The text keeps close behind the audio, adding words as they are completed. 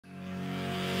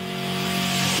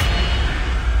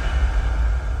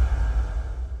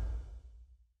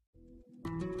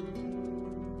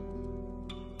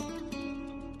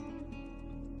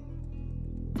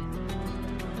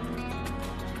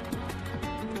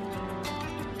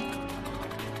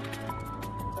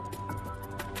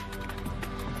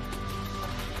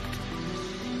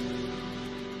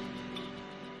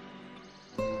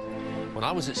When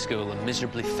I was at school and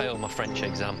miserably failed my French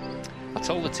exam, I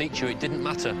told the teacher it didn't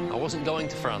matter, I wasn't going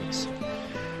to France.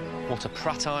 What a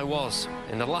prat I was.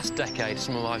 In the last decade,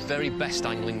 some of my very best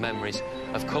angling memories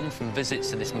have come from visits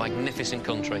to this magnificent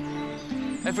country.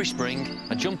 Every spring,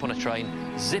 I jump on a train,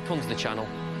 zip under the channel,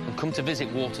 and come to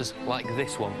visit waters like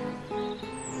this one.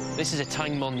 This is a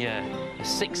Tang Monnier, a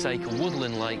 6-acre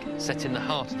woodland lake set in the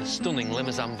heart of the stunning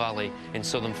Limousin Valley in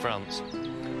southern France.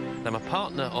 Now, my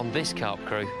partner on this carp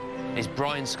crew is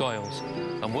Brian Skoyles,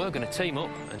 and we're going to team up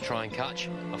and try and catch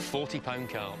a 40-pound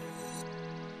carp.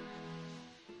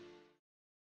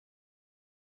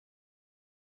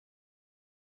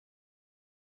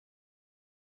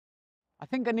 I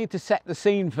think I need to set the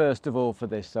scene first of all for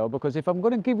this though, because if I'm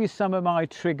going to give you some of my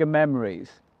trigger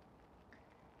memories,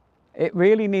 it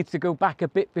really needs to go back a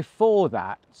bit before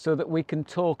that so that we can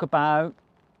talk about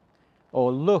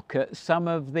or look at some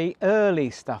of the early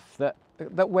stuff that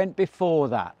went before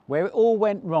that, where it all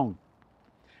went wrong.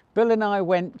 Bill and I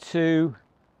went to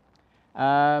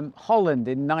Holland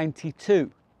in '92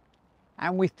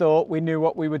 and we thought we knew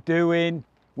what we were doing.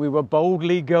 We were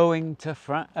boldly going to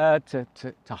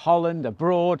Holland,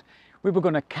 abroad. We were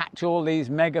going to catch all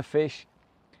these mega fish.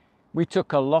 We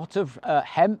took a lot of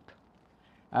hemp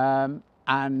and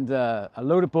a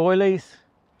load of boilies,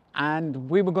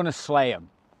 and we were going to slay them.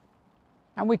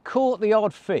 And we caught the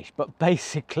odd fish, but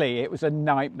basically it was a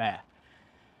nightmare.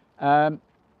 The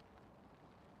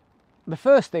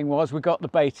first thing was we got the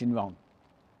baiting wrong.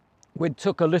 We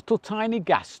took a little tiny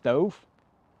gas stove,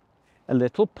 a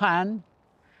little pan,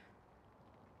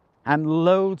 and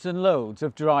loads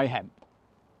of dry hemp.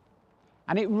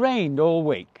 And it rained all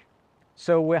week.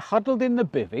 So we're huddled in the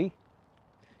bivvy,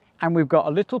 and we've got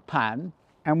a little pan,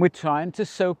 and we're trying to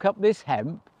soak up this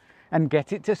hemp and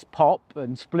get it to pop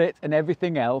and split and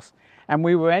everything else. And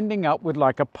we were ending up with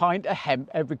like a pint of hemp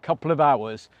every couple of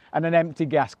hours and an empty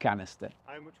gas canister.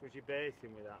 How much was you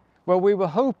baiting with that? Well, we were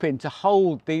hoping to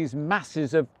hold these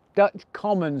masses of Dutch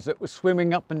commons that were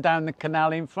swimming up and down the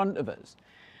canal in front of us.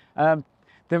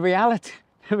 The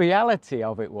reality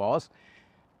of it was,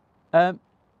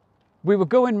 we were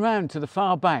going round to the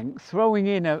far bank, throwing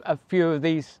in a few of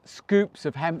these scoops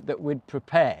of hemp that we'd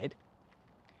prepared,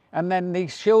 and then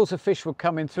these shoals of fish were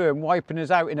coming through and wiping us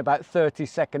out in about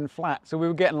 30-second flat. So we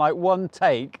were getting like one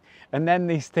take, and then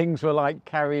these things were like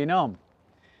carrying on.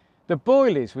 The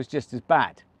boilies was just as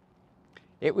bad.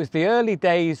 It was the early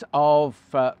days of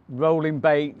rolling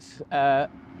baits.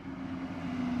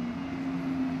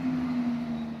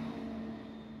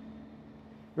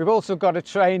 We've also got a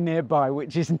train nearby,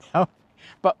 which is now,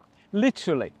 but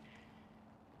literally,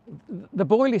 the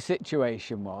boilie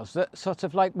situation was that sort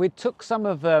of like we took some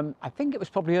of, I think it was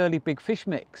probably early big fish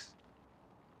mix,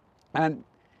 and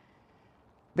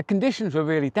the conditions were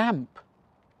really damp.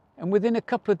 And within a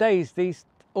couple of days,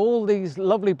 all these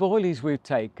lovely boilies we've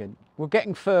taken were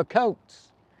getting fur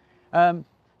coats.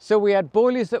 So we had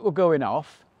boilies that were going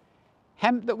off,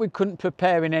 hemp that we couldn't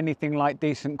prepare in anything like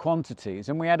decent quantities,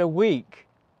 and we had a week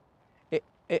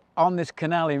on this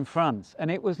canal in France,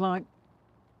 and it was like,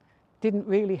 didn't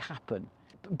really happen.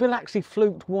 Bill actually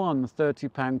fluked one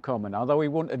 30-pound common, although he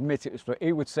wouldn't admit it was fluke.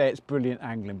 He would say it's brilliant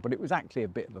angling, but it was actually a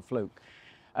bit of a fluke.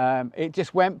 It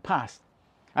just went past,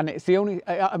 and it's the only,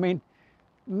 I mean,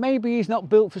 maybe he's not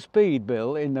built for speed,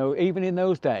 Bill, even in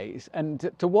those days,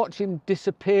 and to watch him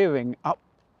disappearing up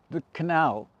the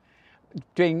canal,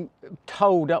 being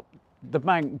towed up the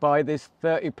bank by this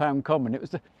 30-pound common,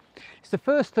 it's the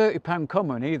first 30-pound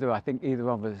common I think either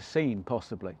of us has seen,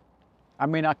 possibly. I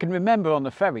mean, I can remember on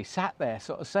the ferry, sat there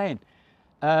sort of saying,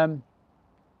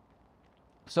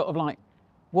 sort of like,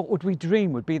 what would we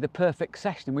dream would be the perfect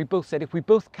session? And we both said, if we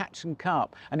both catch some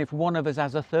carp, and if one of us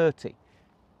has a 30.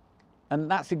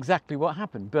 And that's exactly what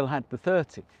happened. Bill had the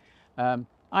 30. I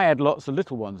had lots of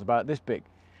little ones about this big.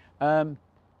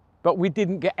 But we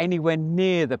didn't get anywhere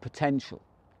near the potential,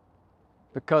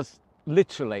 because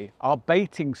literally our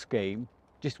baiting scheme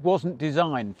just wasn't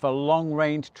designed for long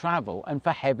range travel and for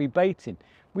heavy baiting.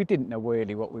 We didn't know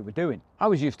really what we were doing. I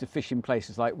was used to fishing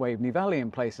places like Waveney Valley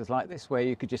and places like this where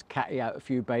you could just catty out a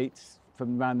few baits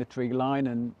from around the tree line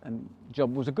and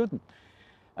job was a good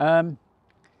one.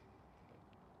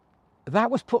 That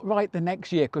was put right the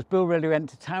next year because Bill really went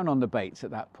to town on the baits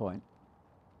at that point.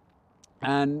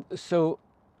 And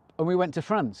we went to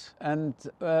France, and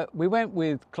we went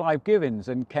with Clive Givens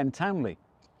and Ken Townley,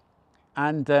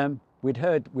 and we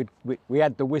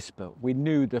had the whisper. We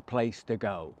knew the place to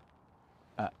go.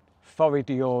 Forêt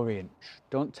d'Orient.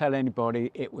 Don't tell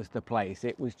anybody it was the place.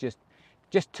 It was just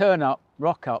turn up,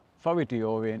 rock up, Forêt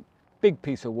d'Orient, big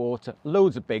piece of water,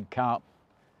 loads of big carp.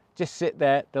 Just sit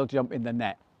there, they'll jump in the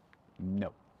net.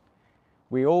 No.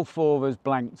 We all four of us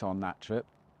blanked on that trip,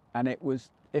 and it was,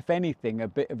 if anything, a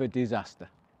bit of a disaster.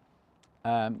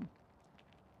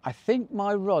 I think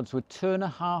my rods were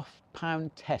 2.5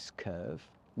 pound test curve.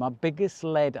 My biggest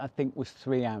lead, I think, was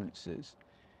 3 ounces.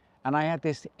 And I had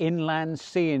this inland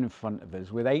sea in front of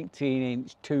us with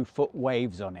 18-inch 2-foot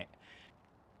waves on it.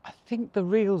 I think the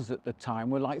reels at the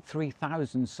time were like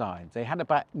 3,000 sides. They had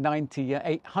about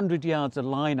 800 yards of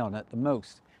line on at the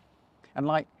most. And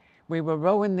like, we were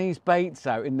rowing these baits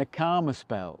out in the calmer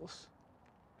spells.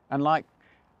 And like,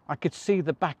 I could see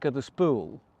the back of the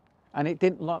spool, and it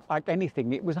didn't look like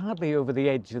anything. It was hardly over the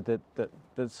edge of the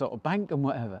sort of bank and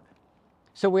whatever.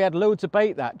 So we had loads of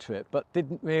bait that trip, but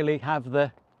didn't really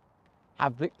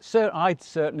I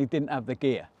certainly didn't have the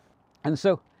gear. And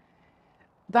so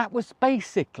that was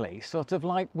basically sort of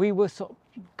like we were sort of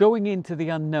going into the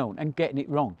unknown and getting it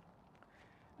wrong.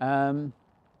 That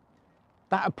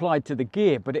applied to the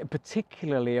gear, but it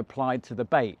particularly applied to the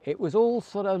bait. It was all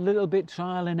sort of a little bit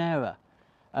trial and error.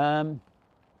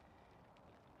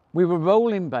 We were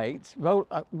rolling baits,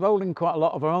 rolling quite a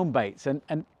lot of our own baits, and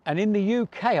in the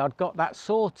UK I'd got that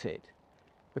sorted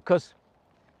because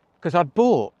I'd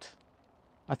bought,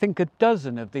 I think, a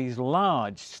dozen of these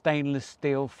large stainless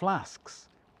steel flasks,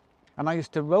 and I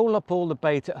used to roll up all the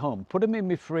bait at home, put them in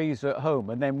my freezer at home,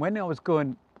 and then when I was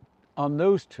going on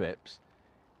those trips,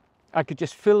 I could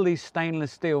just fill these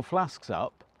stainless steel flasks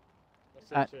up.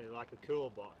 Essentially like a cool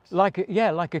box. Like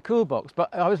a cool box,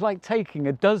 but I was like taking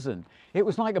a dozen. It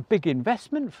was like a big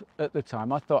investment at the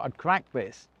time. I thought I'd crack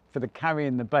this for the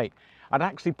carrying the bait. I'd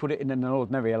actually put it in an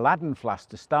ordinary Aladdin flask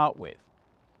to start with.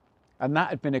 And that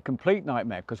had been a complete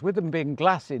nightmare, because with them being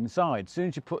glass inside, as soon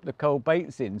as you put the cold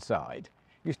baits inside,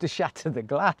 it used to shatter the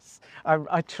glass.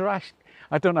 I trashed,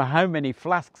 I don't know how many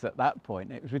flasks at that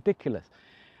point. It was ridiculous.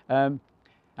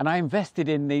 And I invested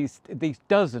in these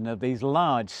dozen of these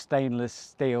large stainless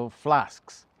steel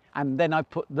flasks. And then I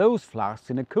put those flasks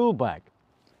in a cool bag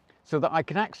so that I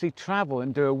could actually travel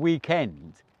and do a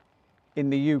weekend in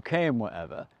the UK and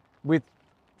whatever with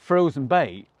frozen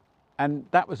bait, and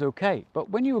that was okay. But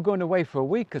when you were going away for a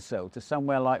week or so to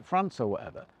somewhere like France or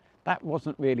whatever, that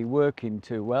wasn't really working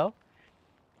too well.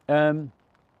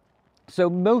 So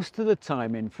most of the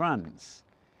time in France,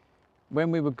 when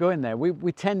we were going there,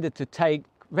 we tended to take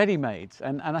ready-mades,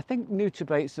 and I think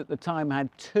Nutrabaits at the time had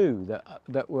 2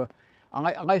 that were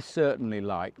I certainly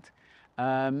liked.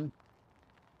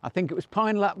 I think it was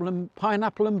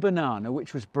pineapple and banana,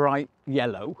 which was bright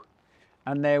yellow,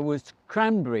 and there was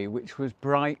cranberry, which was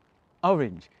bright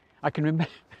orange. I can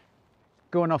remember,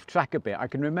 going off track a bit, I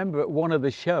can remember at one of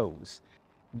the shows,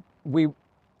 we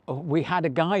had a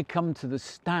guy come to the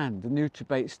stand, the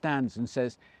Nutrabait stands, and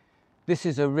says, "This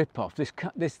is a rip-off.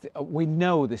 We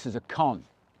know this is a con."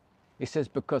 He says,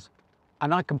 "Because,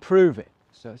 and I can prove it."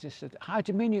 So I just said, "How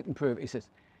do you mean you can prove it?" He says,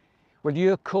 "Well,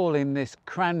 you're calling this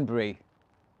cranberry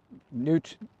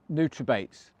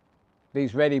Nutrabaits,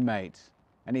 these ready-mades."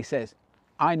 And he says,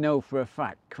 "I know for a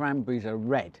fact cranberries are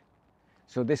red.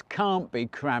 So this can't be a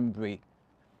cranberry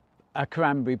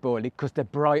boilie because they're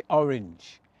bright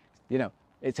orange. You know,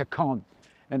 it's a con."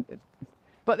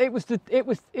 But it was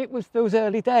those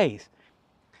early days.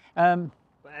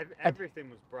 But everything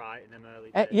was bright in them early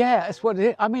days. Yeah, that's what it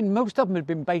is. I mean, most of them had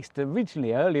been based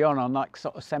originally early on like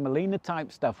sort of semolina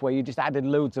type stuff where you just added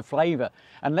loads of flavour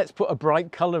and let's put a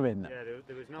bright colour in them. Yeah,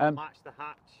 there was no match the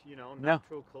hatch, you know,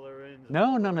 natural colourings.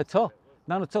 No, none at all.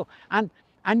 None at all. And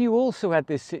you also had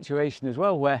this situation as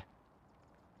well where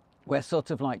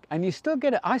sort of like, and you still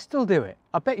get it, I still do it.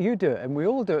 I bet you do it, and we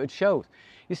all do it at shows.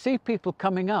 You see people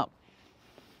coming up,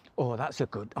 "Oh, that's a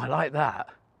good, I like that."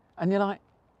 And you're like,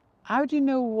 how do you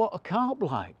know what a carp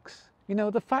likes? You know,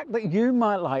 the fact that you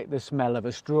might like the smell of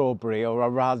a strawberry or a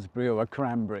raspberry or a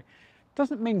cranberry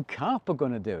doesn't mean carp are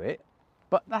going to do it.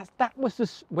 But that was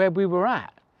just where we were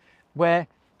at, where,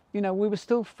 you know, we were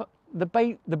still, the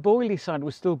boilie side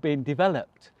was still being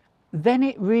developed. Then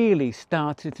it really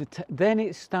started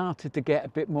to get a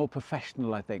bit more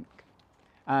professional, I think.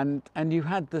 And you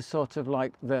had the sort of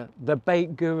like the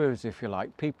bait gurus, if you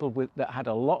like, people that had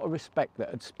a lot of respect, that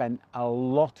had spent a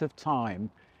lot of time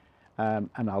and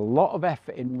a lot of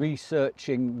effort in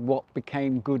researching what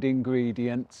became good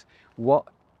ingredients, what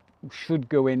should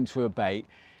go into a bait.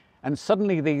 And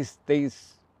suddenly these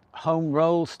home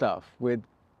roll stuff with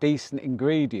decent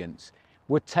ingredients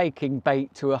were taking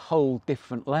bait to a whole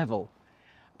different level.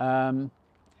 And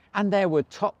there were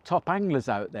top anglers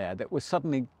out there that were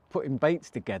suddenly putting baits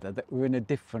together that were in a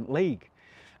different league.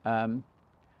 I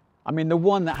mean, the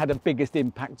one that had the biggest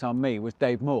impact on me was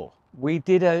Dave Moore. We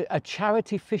did a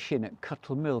charity fishing at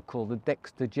Cuttle Mill called the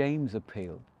Dexter James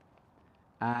Appeal.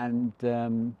 And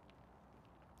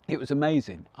it was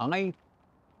amazing. I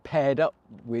paired up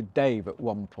with Dave at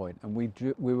one point, and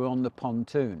we were on the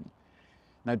pontoon.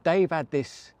 Now Dave had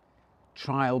this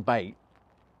trial bait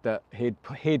that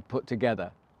he'd put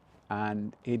together,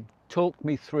 and he'd talked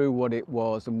me through what it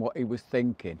was and what he was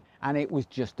thinking, and it was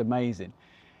just amazing.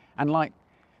 And like,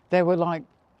 there were like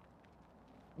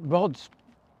rods,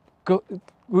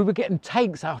 we were getting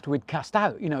takes after we'd cast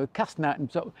out, you know, casting out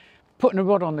and sort of putting a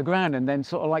rod on the ground, and then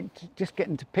sort of like just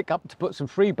getting to pick up to put some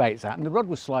free baits out, and the rod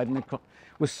was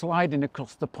sliding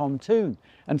across the pontoon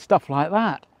and stuff like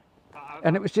that.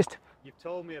 And it was just... You've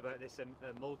told me about this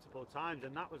multiple times,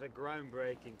 and that was a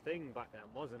groundbreaking thing back then,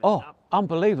 wasn't it? Oh,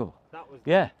 unbelievable. That was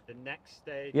the next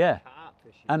stage of carp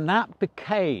fishing. And that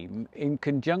became, in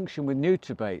conjunction with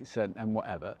Nutrabaits and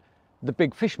whatever, the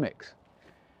big fish mix.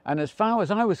 And as far as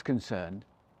I was concerned,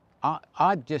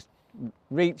 I'd just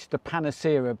reached the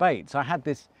panacea of baits. I had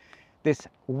this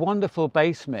wonderful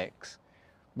base mix,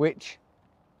 which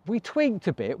we tweaked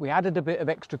a bit. We added a bit of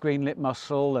extra green lip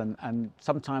mussel and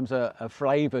sometimes a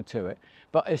flavour to it.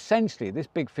 But essentially, this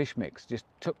big fish mix just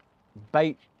took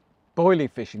bait boilie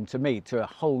fishing, to me, to a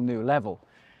whole new level.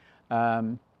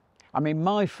 I mean,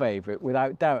 my favourite,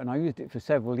 without doubt, and I used it for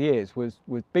several years, was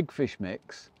big fish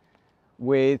mix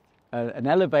with an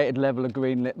elevated level of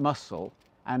green lip mussel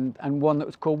and one that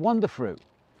was called Wonder Fruit.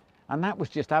 And that was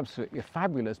just absolutely a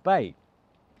fabulous bait.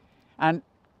 And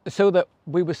so that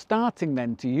we were starting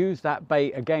then to use that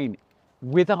bait again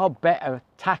with our better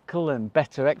tackle and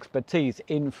better expertise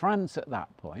in France at that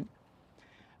point.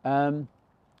 And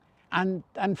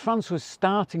France was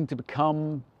starting to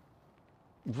become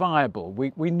viable.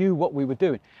 We knew what we were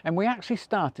doing, and we actually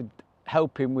started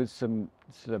helping with some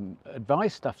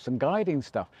advice stuff, some guiding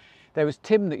stuff. There was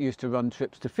Tim that used to run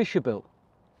trips to Fisherville,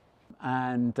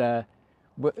 and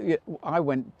I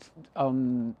went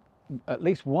on at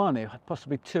least one,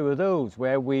 possibly two of those,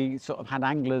 where we sort of had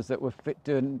anglers that were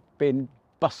been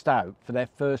bussed out for their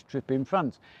first trip in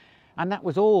France. And that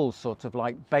was all sort of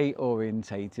like bait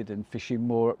orientated and fishing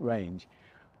more at range.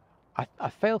 I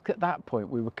felt at that point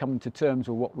we were coming to terms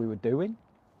with what we were doing.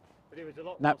 But it was a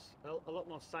lot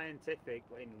more scientific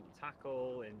in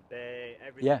tackle, in bait,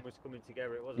 everything was coming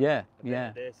together. It wasn't a bit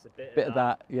of this, a bit of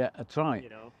that. Yeah, that's right. You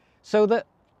know. So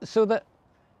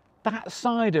that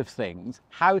side of things,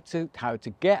 how to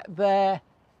get there,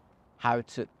 how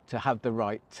to have the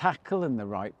right tackle and the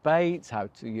right baits, how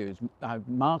to use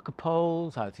marker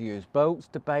poles, how to use boats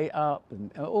to bait up,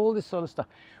 and all this sort of stuff.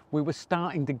 We were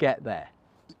starting to get there.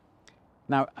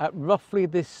 Now, at roughly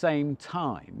this same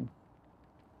time,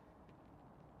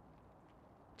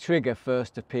 Trigga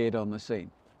first appeared on the scene.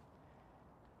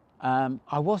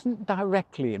 I wasn't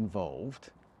directly involved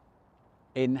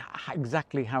in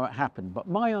exactly how it happened, but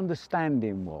my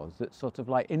understanding was that sort of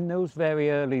like in those very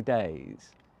early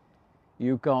days,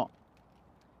 you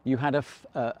had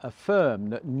a firm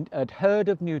that had heard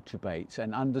of Nutrabaits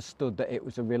and understood that it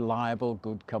was a reliable,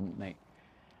 good company,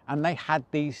 and they had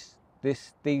these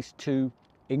two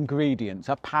ingredients,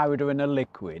 a powder and a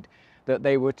liquid, that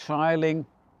they were trialing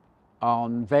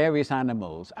on various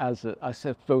animals as I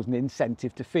suppose an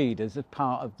incentive to feed as a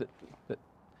part of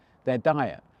their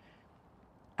diet.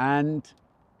 And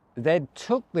they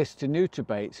took this to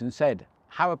Nutrabaits and said,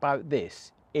 how about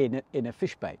this in a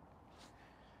fish bait?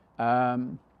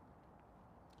 And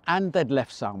they'd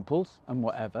left samples and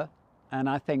whatever. And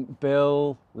I think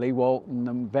Bill, Lee Walton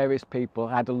and various people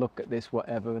had a look at this,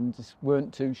 whatever, and just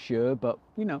weren't too sure, but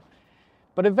you know.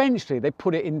 But eventually they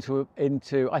put it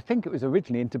into I think it was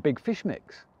originally into big fish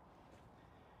mix.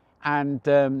 And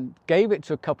gave it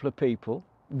to a couple of people.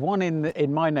 One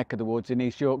in my neck of the woods in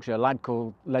East Yorkshire, a lad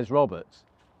called Les Roberts,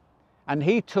 and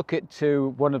he took it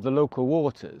to one of the local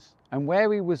waters, and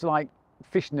where he was like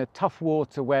fishing a tough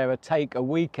water where a take a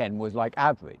weekend was like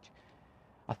average,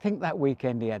 I think that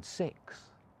weekend he had 6.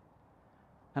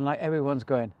 And like everyone's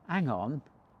going, hang on,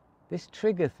 this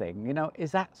Trigga thing, you know,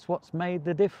 is that what's made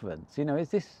the difference? You know, is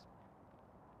this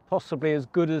possibly as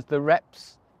good as the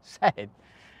reps said?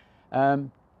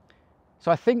 So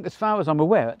I think, as far as I'm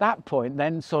aware, at that point,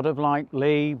 then sort of like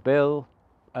Lee, Bill,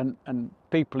 and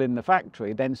people in the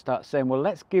factory then start saying, well,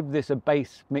 let's give this a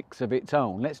base mix of its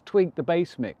own. Let's tweak the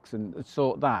base mix and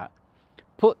sort that.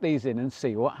 Put these in and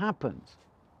see what happens,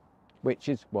 which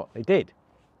is what they did.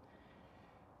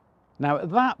 Now, at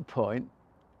that point,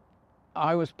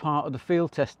 I was part of the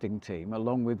field testing team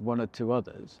along with 1 or 2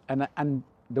 others. And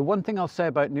the one thing I'll say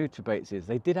about Nutrabaits is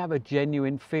they did have a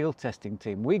genuine field testing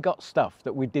team. We got stuff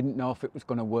that we didn't know if it was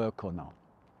going to work or not.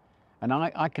 And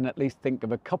I can at least think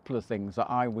of a couple of things that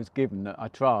I was given that I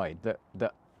tried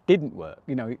that didn't work.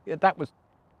 You know, that was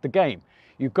the game.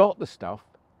 You got the stuff.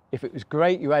 If it was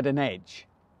great, you had an edge.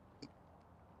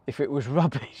 if it was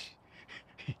rubbish,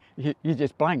 you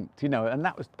just blanked, you know, and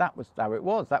that was how it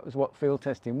was. That was what field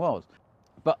testing was.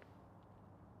 But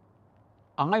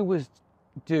I was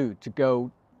due to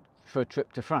go for a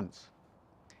trip to France.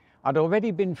 I'd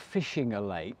already been fishing a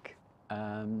lake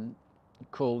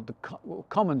called the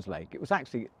Commons Lake. It was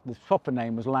actually, the proper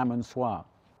name was Lamansoir.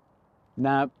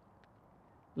 Now,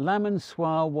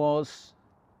 Lamansoir was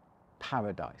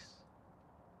paradise.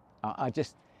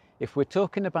 If we're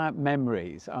talking about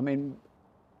memories, I mean,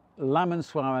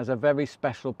 Lamansoir has a very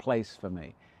special place for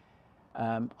me.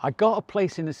 I got a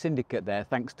place in the syndicate there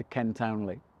thanks to Ken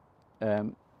Townley,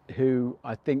 who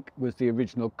I think was the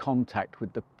original contact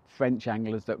with the French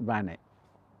anglers that ran it.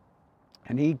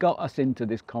 And he got us into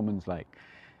this Commons Lake.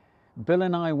 Bill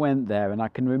and I went there, and I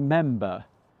can remember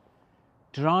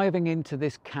driving into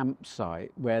this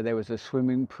campsite where there was a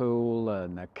swimming pool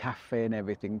and a cafe and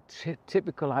everything,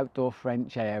 typical outdoor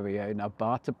French area, you know,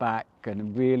 bar to back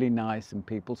and really nice, and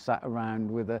people sat around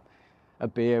with a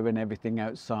beer and everything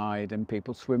outside, and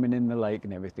people swimming in the lake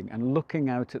and everything, and looking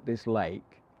out at this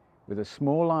lake with a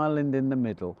small island in the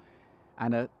middle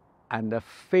and a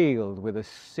field with a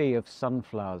sea of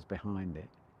sunflowers behind it.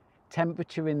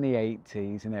 Temperature in the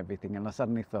 80s and everything, and I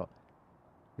suddenly thought,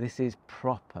 this is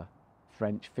proper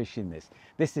French fishing.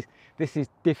 This is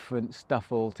different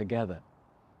stuff altogether.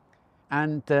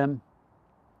 And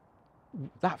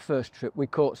that first trip we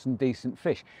caught some decent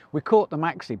fish. We caught them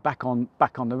actually back on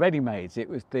the ready-mades. It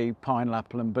was the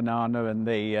pineapple and banana and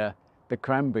the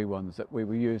cranberry ones that we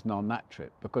were using on that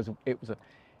trip, because it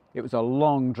was a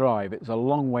long drive. It was a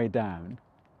long way down,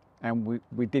 and we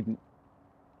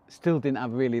still didn't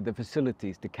have really the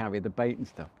facilities to carry the bait and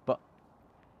stuff, but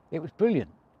it was brilliant.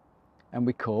 And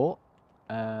we caught.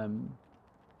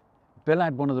 Bill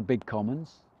had one of the big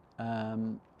commons. I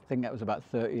think that was about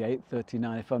 38,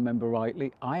 39, if I remember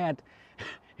rightly. I had,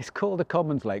 it's called a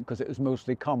Commons Lake because it was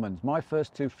mostly commons. My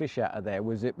first two fish out of there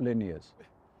were zip linears,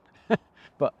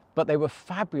 but they were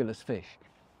fabulous fish.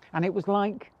 And it was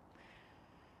like,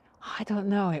 I don't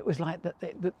know, it was like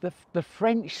the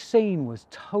French scene was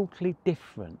totally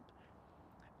different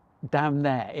down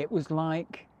there. It was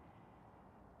like,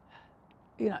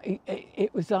 you know,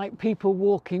 it was like people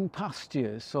walking past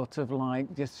you, sort of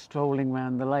like just strolling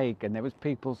around the lake, and there was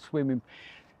people swimming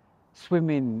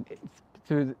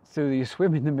through you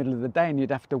swim in the middle of the day, and you'd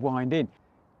have to wind in.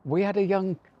 We had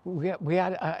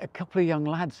a couple of young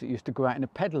lads that used to go out in a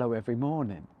pedalo every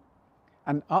morning,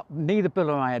 and neither Bill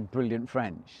or I had brilliant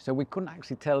French, so we couldn't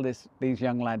actually tell these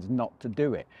young lads not to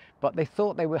do it, but they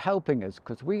thought they were helping us,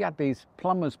 because we had these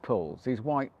plumbers poles, these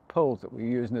white poles that we were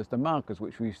using as the markers,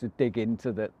 which we used to dig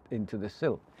into the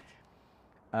silt.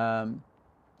 And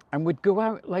we'd go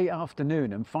out late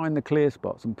afternoon and find the clear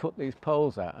spots and put these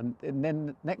poles out, and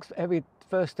then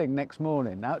first thing next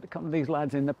morning, out come these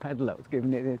lads in the pedalos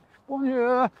giving it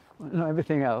bonjour and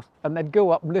everything else, and they'd go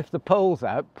up and lift the poles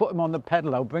out, put them on the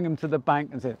pedalo, bring them to the bank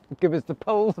and say, give us the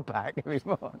poles back every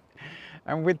morning.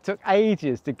 And we took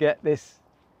ages to get this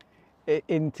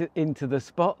into the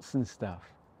spots and stuff.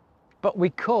 But we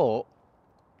caught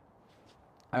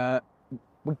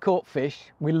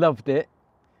fish. We loved it.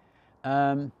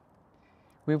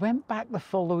 We went back the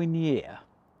following year,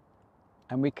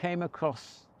 and we came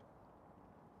across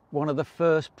one of the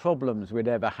first problems we'd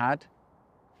ever had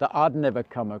that I'd never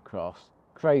come across: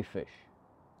 crayfish.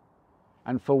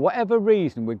 And for whatever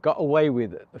reason, we got away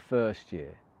with it the first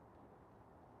year.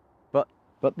 But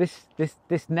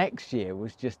this next year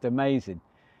was just amazing.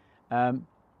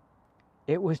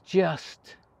 It was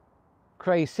just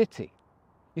Cray City.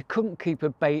 You couldn't keep a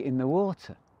bait in the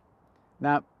water.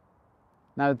 Now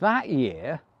that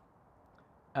year,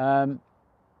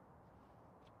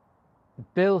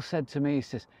 Bill said to me, he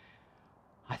says,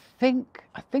 I think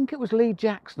it was Lee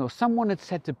Jackson or someone had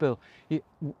said to Bill, you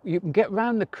can get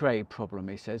round the cray problem,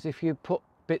 he says, if you put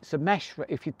bits of mesh,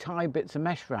 if you tie bits of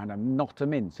mesh around and knot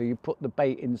them in, so you put the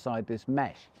bait inside this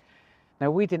mesh.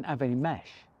 Now we didn't have any mesh.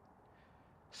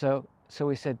 So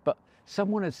he said, but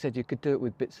someone had said you could do it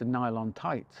with bits of nylon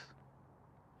tights.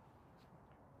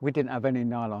 We didn't have any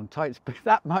nylon tights, but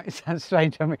that might sound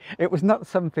strange. I mean, it was not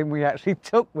something we actually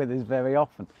took with us very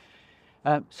often.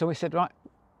 So we said, right,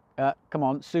 come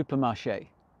on, supermarché.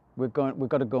 We've got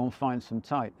to go and find some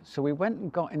tights. So we went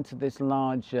and got into this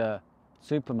large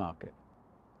supermarket,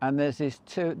 and there's these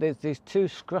two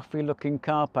scruffy-looking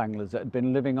carp anglers that had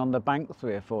been living on the bank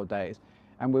 3 or 4 days.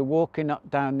 And we're walking up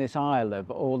down this aisle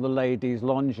of all the ladies'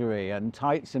 lingerie and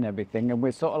tights and everything, and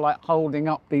we're sort of like holding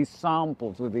up these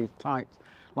samples with these tights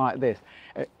like this.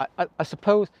 I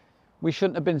suppose we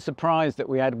shouldn't have been surprised that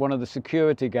we had one of the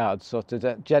security guards sort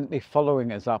of gently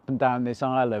following us up and down this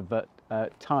aisle of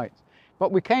tights.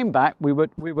 But we came back, we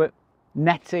were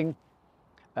netting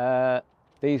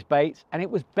these baits, and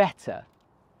it was better.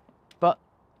 But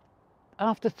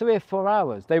after 3 or 4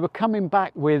 hours, they were coming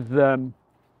back with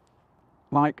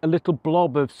like a little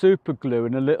blob of super glue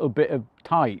and a little bit of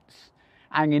tights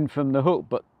hanging from the hook,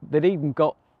 but they'd even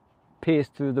got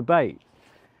pierced through the bait.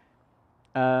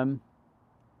 And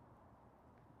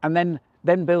then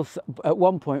Bill, at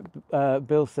one point,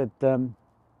 Bill said,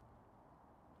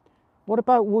 what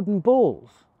about wooden balls?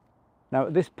 Now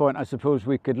at this point I suppose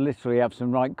we could literally have some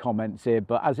right comments here,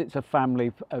 but as it's a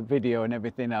family video and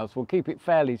everything else, we'll keep it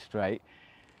fairly straight.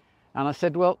 And I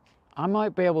said, well, I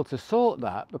might be able to sort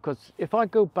that, because if I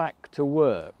go back to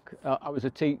work, I was a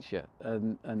teacher,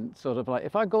 and sort of like,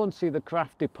 if I go and see the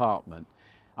craft department,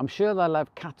 I'm sure they'll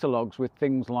have catalogues with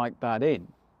things like that in.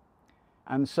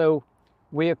 And so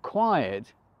we acquired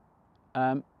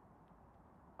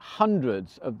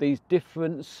hundreds of these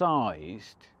different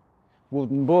sized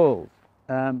wooden balls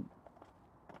of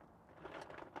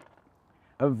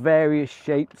various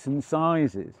shapes and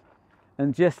sizes,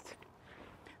 and just,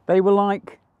 they were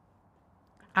like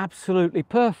absolutely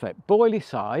perfect, boilie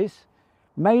size,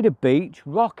 made of beech,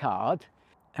 rock hard.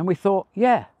 And we thought,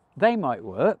 yeah, they might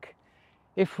work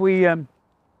if we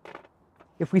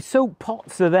soak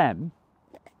pots of them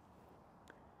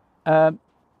in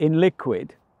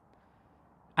liquid,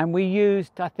 and we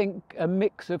used, I think, a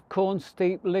mix of corn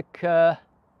steep liquor,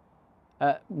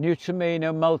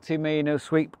 Nutramino, Multimino,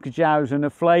 sweet cajows and a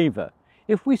flavour.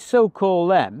 If we soak all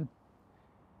them,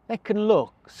 they can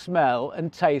look, smell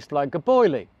and taste like a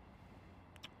boilie.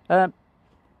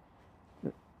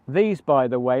 These, by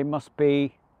the way, must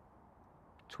be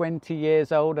 20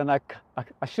 years old, and I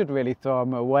should really throw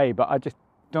them away, but I just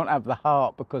don't have the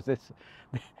heart, because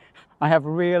I have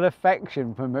real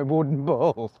affection for my wooden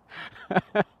balls.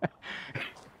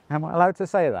 Am I allowed to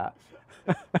say that?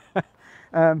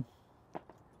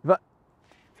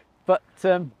 But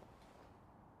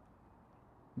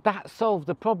that solved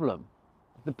the problem.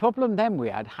 The problem then we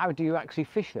had, how do you actually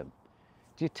fish them?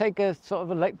 Do you take a sort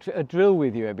of a drill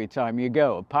with you every time you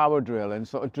go, a power drill, and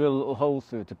sort of drill little holes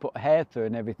through to put hair through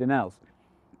and everything else?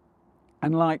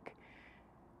 And like,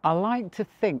 I like to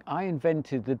think I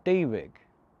invented the D-rig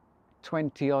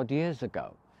 20 odd years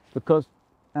ago, because,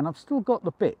 and I've still got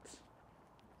the bits.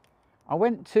 I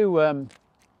went to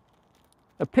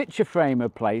a picture framer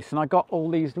place, and I got all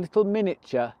these little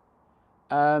miniature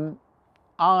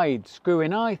eyed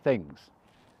screw-in eye things.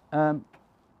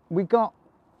 We got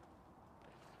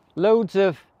loads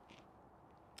of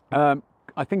I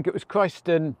think it was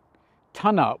Christen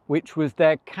ton-up, which was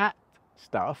their cat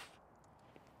stuff,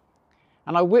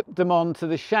 and I whipped them onto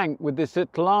the shank with this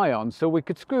little eye on, so we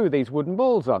could screw these wooden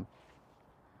balls on.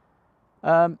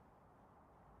 And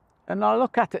I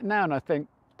look at it now and I think,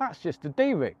 that's just a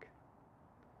D-rig.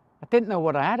 I didn't know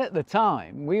what I had at the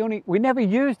time. We never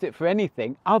used it for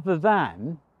anything other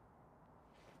than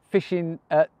fishing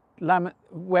at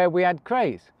where we had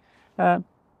crays.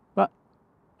 But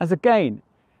as again,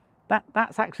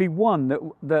 that's actually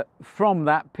one that from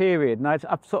that period, and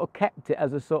I've sort of kept it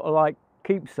as a sort of like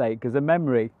keepsake, as a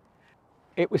memory.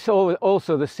 It was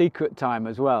also the secret time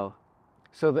as well,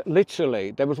 so that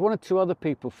literally there was 1 or 2 other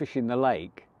people fishing the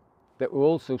lake that were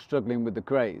also struggling with the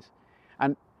crays,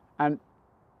 and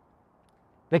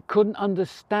they couldn't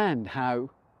understand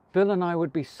how Bill and I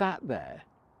would be sat there,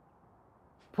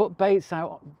 put baits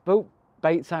out, boat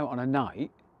baits out on a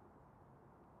night,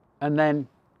 and then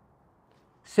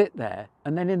sit there,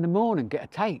 and then in the morning get a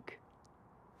take.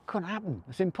 Couldn't happen.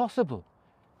 It's impossible,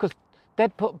 because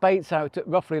they'd put baits out at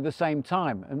roughly the same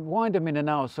time and wind them in an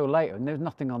hour or so later, and there's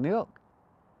nothing on the hook,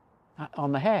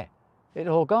 on the hair. It'd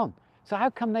all gone. So how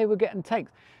come they were getting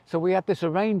takes? So we had this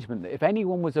arrangement that if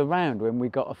anyone was around when we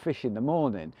got a fish in the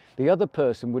morning, the other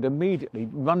person would immediately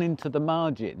run into the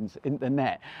margins in the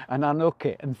net and unhook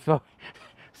it, and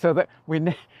so that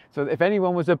if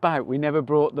anyone was about, we never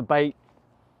brought the bait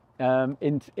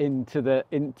into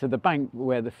the bank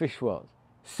where the fish was.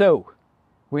 So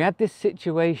we had this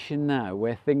situation now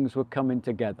where things were coming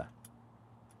together.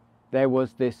 There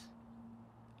was this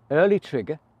early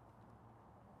trigger,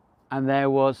 and there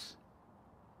was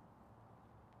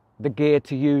the gear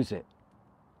to use it.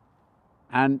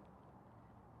 And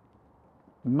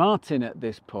Martin, at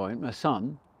this point, my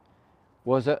son,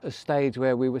 was at a stage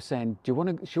where we were saying,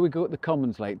 should we go at the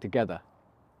Commons Lake together?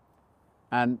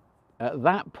 And at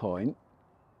that point,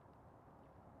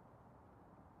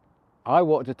 I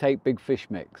wanted to take Big Fish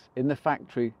Mix. In the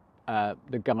factory,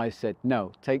 the guy said,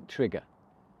 no, take Trigga.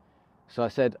 So I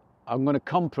said, I'm going to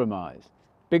compromise.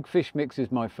 Big Fish Mix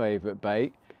is my favourite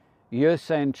bait. You're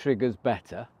saying Trigga's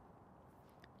better.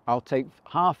 I'll take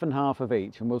half and half of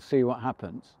each and we'll see what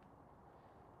happens.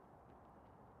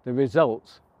 The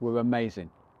results were amazing.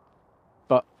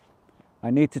 But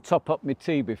I need to top up my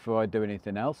tea before I do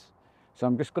anything else. So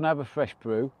I'm just going to have a fresh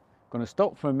brew. Going to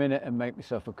stop for a minute and make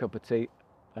myself a cup of tea.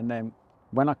 And then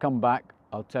when I come back,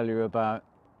 I'll tell you about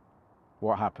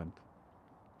what happened.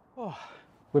 Oh,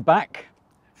 we're back,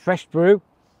 fresh brew.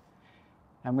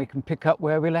 And we can pick up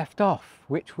where we left off,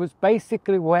 which was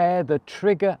basically where the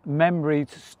Trigga Memories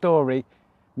story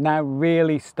now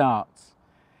really starts.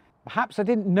 Perhaps I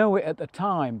didn't know it at the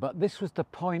time, but this was the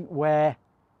point where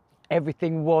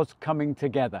everything was coming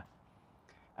together.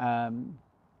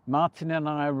 Martin and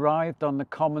I arrived on the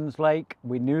Commons Lake.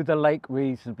 We knew the lake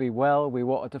reasonably well. We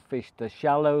wanted to fish the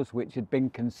shallows, which had been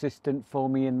consistent for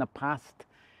me in the past.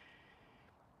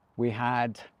 We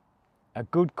had a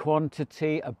good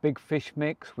quantity of big fish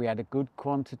mix. We had a good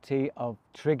quantity of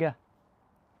Trigga.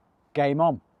 Game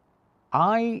on.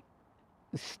 I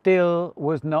still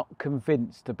was not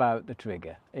convinced about the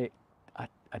Trigga.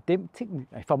 I didn't particularly,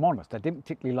 if I'm honest, I didn't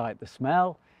particularly like the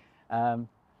smell. I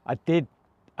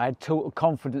had total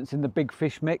confidence in the big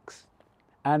fish mix,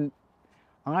 and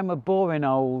I'm a boring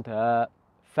old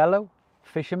fellow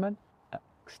fisherman,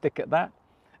 stick at that,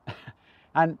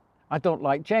 and I don't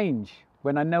like change.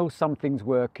 When I know something's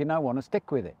working, I want to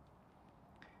stick with it.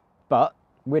 But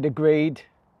we'd agreed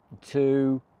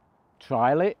to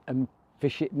trial it and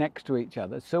fish it next to each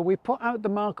other. So we put out the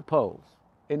marker poles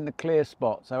in the clear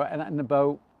spots. I went in the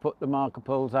boat, put the marker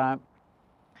poles out,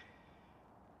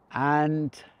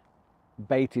 and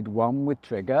baited one with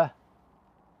Trigga,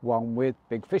 one with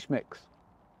big fish mix.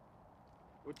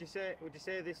 Would you say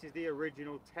this is the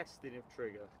original testing of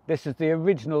Trigga? This is the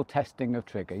original testing of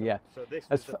Trigga, yeah. So this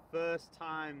was the first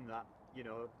time that, you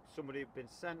know, somebody had been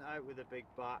sent out with a big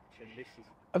batch, and this is...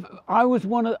 I was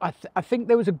one of, I think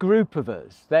there was a group of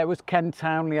us. There was Ken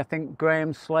Townley, I think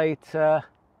Graham Slater,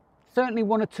 certainly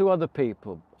one or two other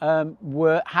people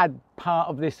had part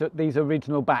of these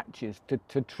original batches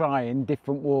to try in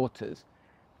different waters.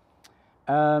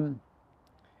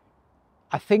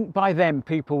 I think by then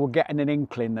people were getting an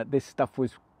inkling that this stuff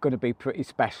was going to be pretty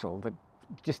special. That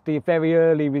just the very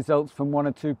early results from one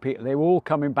or two people, they were all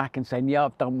coming back and saying, yeah,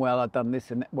 I've done well, I've done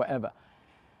this and whatever.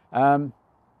 And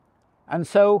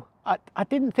so I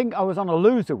didn't think I was on a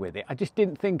loser with it. I just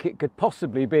didn't think it could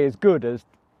possibly be as good as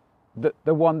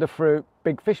the Wonder Fruit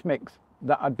big fish mix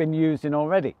that I'd been using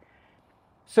already.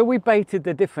 So we baited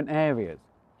the different areas.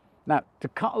 Now, to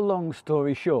cut a long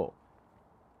story short,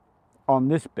 on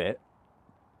this bit,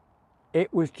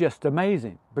 it was just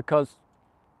amazing because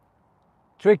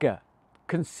Trigga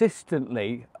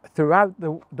consistently throughout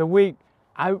the week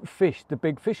outfished the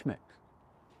big fish mix.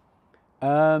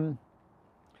 And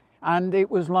it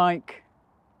was like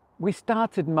we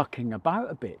started mucking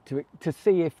about a bit to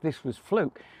see if this was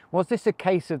fluke. Was this a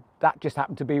case of that just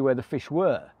happened to be where the fish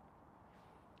were?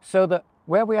 So that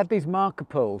where we had these marker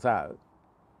poles out,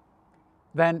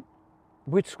 then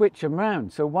we'd switch them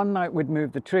round. So one night we'd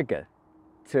move the Trigga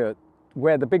to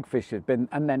where the big fish had been,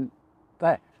 and then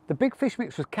there. The big fish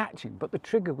mix was catching, but the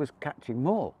Trigga was catching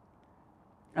more.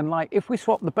 And like, if we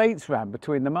swap the baits around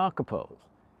between the marker poles,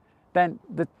 then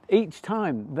each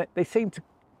time they seem to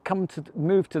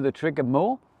move to the Trigga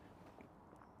more.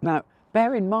 Now,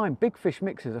 bear in mind, big fish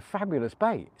mix is a fabulous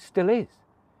bait, it still is.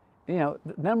 You know,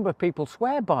 the number of people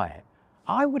swear by it.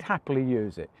 I would happily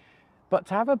use it. But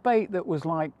to have a bait that was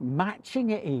like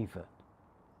matching it even,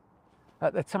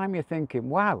 at the time you're thinking,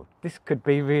 wow, this could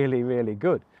be really, really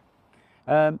good.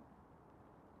 And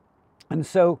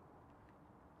so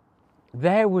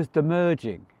there was the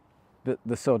merging,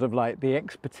 the sort of like the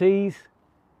expertise,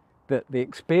 the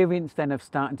experience then of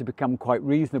starting to become quite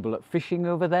reasonable at fishing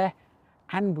over there.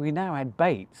 And we now had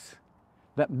baits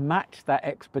that matched that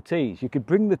expertise. You could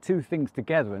bring the two things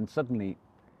together and suddenly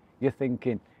you're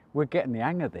thinking, we're getting the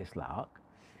hang of this lark.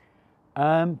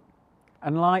 And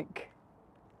like,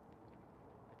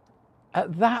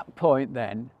 at that point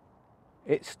then,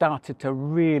 it started to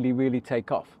really, really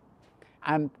take off.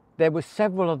 And there were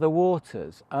several other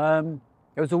waters. There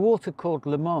was a water called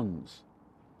Le Mans.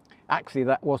 Actually,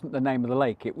 that wasn't the name of the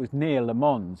lake. It was near Le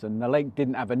Mans, and the lake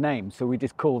didn't have a name, so we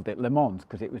just called it Le Mans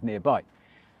because it was nearby.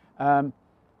 And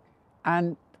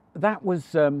that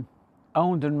was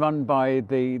owned and run by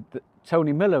the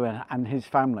Tony Miller and his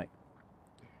family.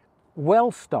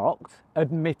 Well stocked,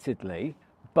 admittedly,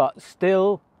 but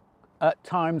still at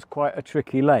times quite a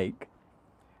tricky lake.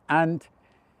 And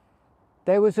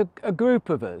there was a group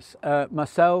of us,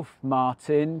 myself,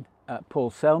 Martin, Paul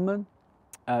Selman,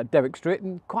 Derek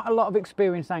Stritton, quite a lot of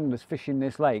experienced anglers fishing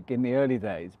this lake in the early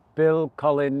days. Bill,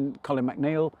 Colin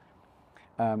McNeil,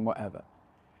 whatever.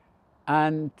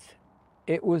 And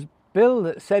it was Bill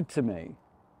that said to me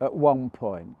at one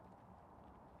point,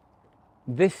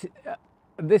 this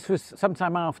was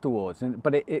sometime afterwards,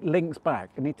 but it links back,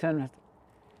 and he turned around,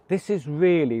 this is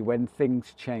really when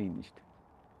things changed.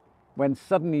 When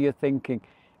suddenly you're thinking,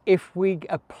 if we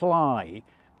apply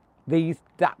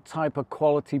that type of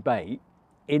quality bait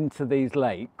into these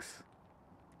lakes,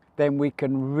 then we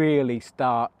can really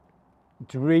start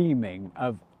dreaming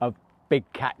of big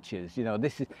catches. You know,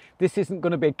 this isn't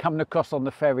going to be coming across on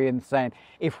the ferry and saying,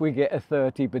 if we get a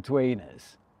 30 between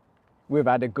us, we've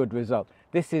had a good result.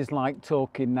 This is like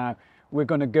talking now, we're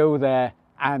going to go there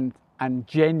and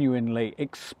genuinely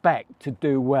expect to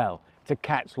do well, to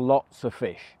catch lots of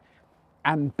fish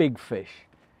and big fish.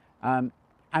 And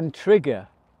Trigga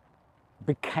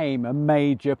became a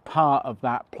major part of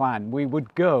that plan. We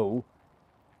would go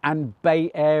and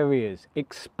bait areas,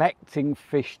 expecting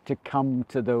fish to come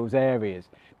to those areas,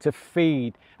 to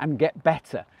feed and get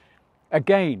better.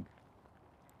 Again,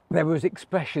 there was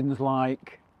expressions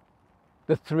like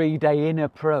the 3-day-in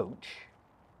approach,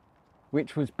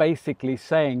 which was basically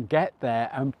saying get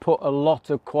there and put a lot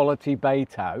of quality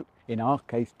bait out, in our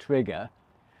case Trigga,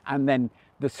 and then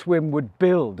the swim would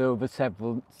build over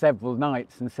several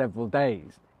nights and several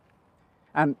days.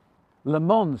 And Le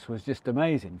Mans was just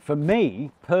amazing. For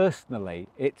me, personally,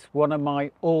 it's one of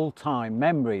my all-time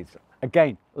memories,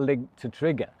 again, linked to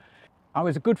Trigga. I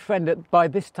was a good friend, by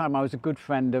this time I was a good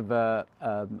friend of a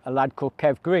lad called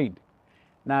Kev Green.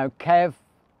 Now, Kev,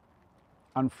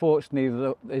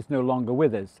 unfortunately, is no longer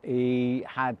with us. He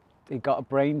got a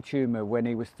brain tumour when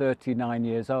he was 39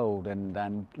 years old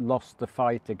and lost the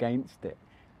fight against it.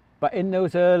 But in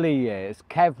those early years,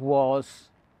 Kev was,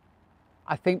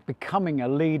 I think, becoming a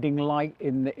leading light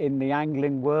in the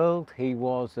angling world. He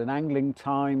was an Angling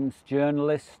Times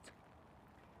journalist,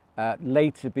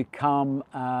 later become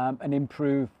an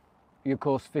improved, of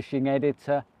course, fishing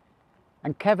editor.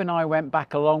 And Kev and I went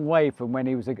back a long way from when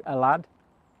he was a lad.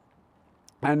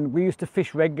 And we used to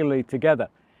fish regularly together.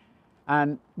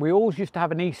 And we always used to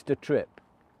have an Easter trip.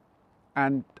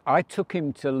 And I took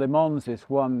him to Le Mans this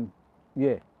one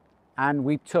year. And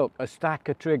we took a stack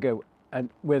of Trigga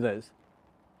with us.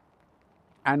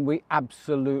 And we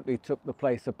absolutely took the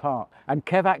place apart. And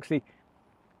Kev actually,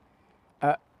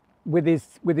 with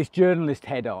his journalist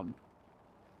head on,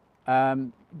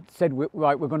 said,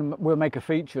 right, we'll make a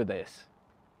feature of this.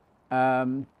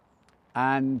 And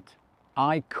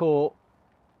I caught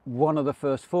one of the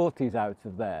first 40s out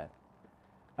of there.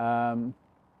 And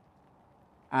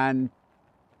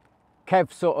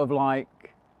Kev sort of like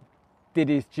did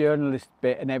his journalist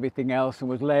bit and everything else, and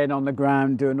was laying on the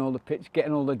ground doing all the pitch,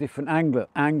 getting all the different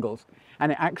angles,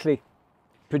 and it actually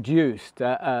produced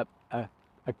a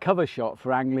cover shot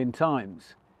for Angling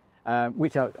Times,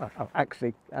 which I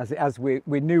actually, as we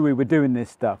knew we were doing this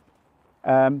stuff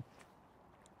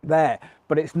there.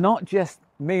 But it's not just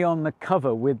me on the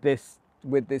cover with this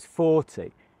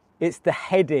 40, it's the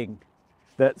heading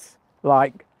that's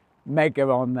like mega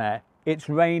on there. It's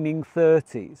raining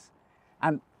 30s.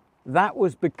 And that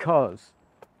was because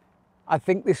I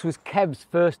think this was Kev's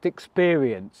first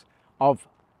experience of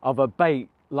a bait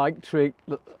like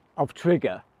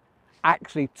Trigga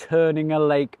actually turning a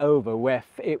lake over, where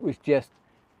it was just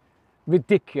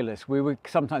ridiculous. We were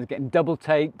sometimes getting double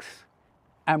takes,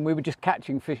 and we were just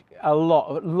catching fish, a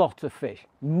lot of fish,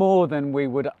 more than we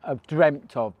would have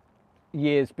dreamt of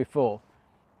years before.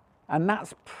 And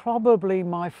that's probably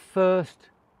my first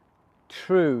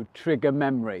true Trigga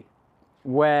memory,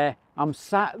 where I'm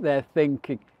sat there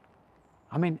thinking,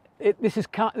 I mean, this is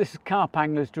carp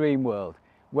angler's dream world,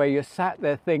 where you're sat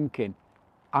there thinking,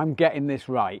 I'm getting this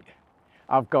right.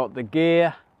 I've got the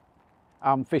gear,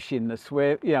 I'm fishing the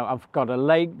swim, you know, I've got a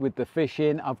lake with the fish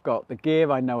in, I've got the gear,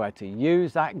 I know how to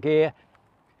use that gear,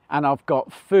 and I've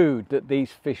got food that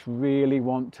these fish really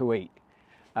want to eat.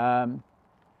 And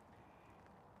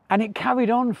it carried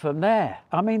on from there.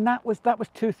 I mean, that was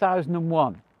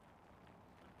 2001.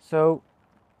 So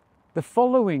the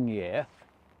following year,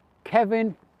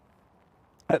 Kevin,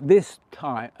 at this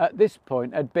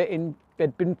point, had been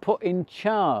put in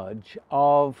charge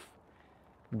of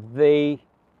the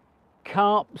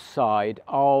carp side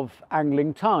of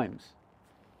Angling Times,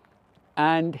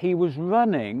 and he was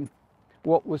running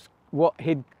what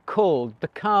he'd called the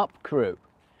Carp Crew.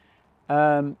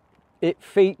 It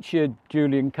featured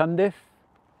Julian Cundiff,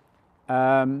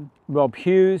 Rob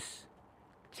Hughes,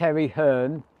 Terry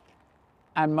Hearn,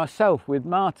 and myself with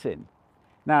Martin.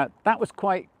 Now, that was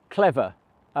quite clever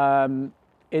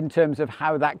in terms of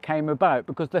how that came about,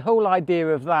 because the whole idea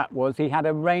of that was he had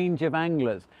a range of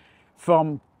anglers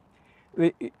from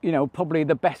you know, probably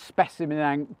the best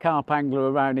specimen carp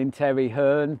angler around in Terry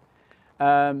Hearn,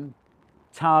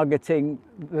 targeting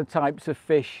the types of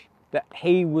fish that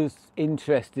he was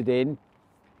interested in.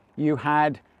 You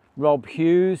had Rob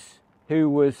Hughes, who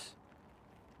was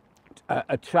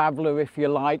a traveller, if you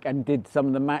like, and did some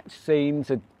of the match scenes,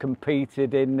 had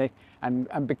competed in the,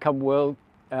 and become world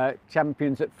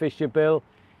champions at Fisherbill.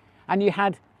 And you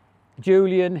had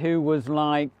Julian, who was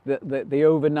like the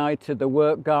overnighter, the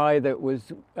work guy that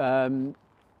was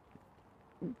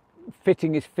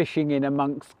fitting his fishing in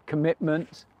amongst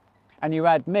commitments. And you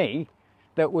had me,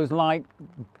 that was like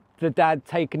the dad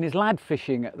taking his lad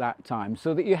fishing at that time,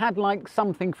 so that you had like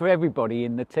something for everybody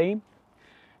in the team.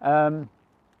 And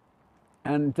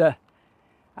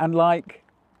like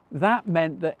that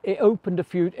meant that it opened a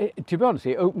few, to be honest,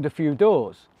 it opened a few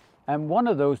doors. And one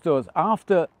of those doors,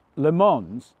 after Le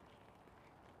Mans,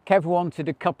 Kev wanted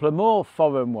a couple of more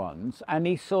foreign ones, and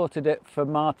he sorted it for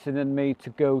Martin and me to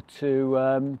go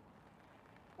to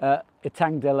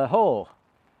Etang de la Hore.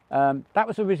 That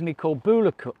was originally called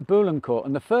Boulancourt,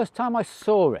 and the first time I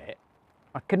saw it,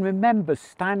 I can remember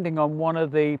standing on one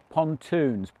of the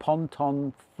pontoons,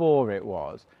 Ponton 4 it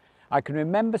was. I can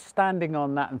remember standing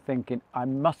on that and thinking, I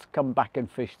must come back and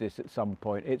fish this at some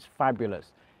point. It's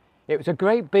fabulous. It was a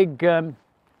great big,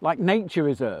 like nature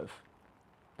reserve,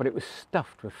 but it was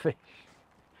stuffed with fish.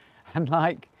 And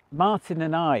like Martin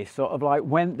and I sort of like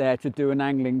went there to do an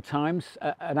Angling Times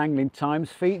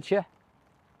feature.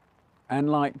 And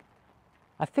like,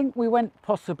 I think we went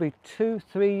possibly 2-3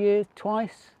 years,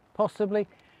 twice, possibly.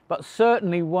 But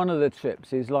certainly one of the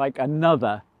trips is like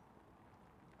another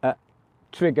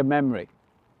Trigga memory,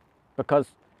 because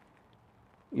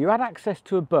you had access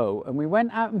to a boat and we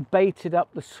went out and baited up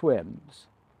the swims,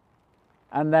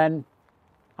 and then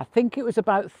I think it was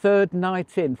about third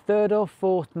or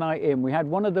fourth night in, we had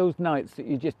one of those nights that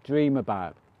you just dream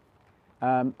about.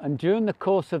 And during the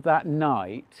course of that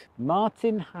night,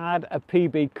 Martin had a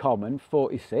PB Common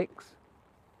 46,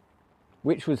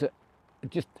 which was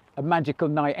just a magical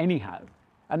night anyhow.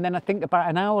 And then I think about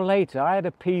an hour later, I had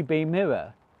a PB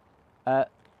Mirror,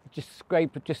 just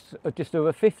scraped just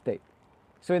over 50.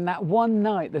 So in that one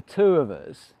night, the two of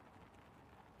us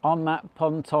on that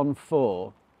Ponton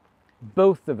 4,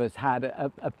 both of us had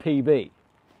a PB.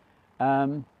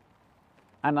 And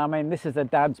I mean, this is a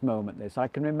dad's moment, this. I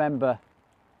can remember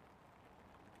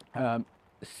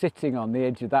sitting on the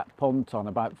edge of that ponton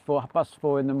about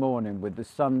 4:30 in the morning with the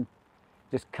sun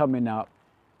just coming up.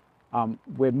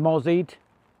 We're mozzied,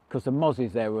 because the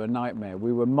mozzies there were a nightmare.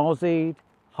 We were mozzied,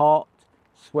 hot,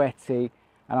 sweaty,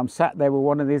 and I'm sat there with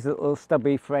one of these little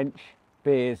stubby French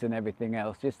beers and everything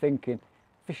else, just thinking,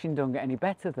 fishing don't get any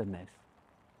better than this.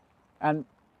 And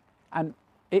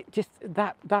it just,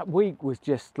 that week was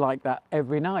just like that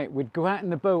every night. We'd go out in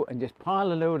the boat and just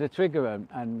pile a load of Trigga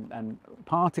and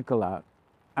particle out.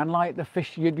 And like the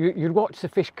fish, you'd watch the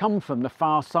fish come from the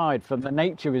far side, from the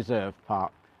nature reserve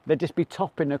part. They'd just be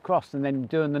topping across, and then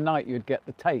during the night you'd get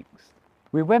the takes.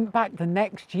 We went back the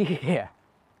next year,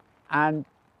 and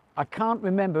I can't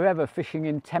remember ever fishing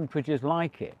in temperatures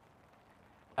like it.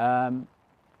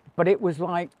 But it was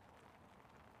like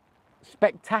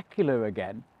spectacular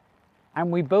again. And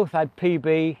we both had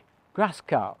PB grass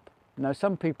carp. Now,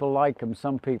 some people like them,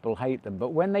 some people hate them, but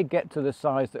when they get to the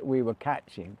size that we were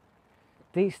catching,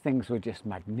 these things were just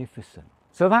magnificent.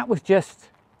 So that was just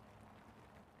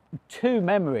two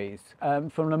memories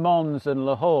from Le Mans and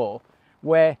Lahore,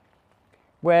 where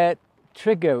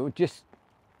Trigga just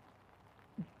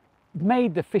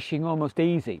made the fishing almost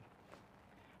easy.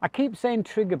 I keep saying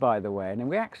Trigga, by the way, and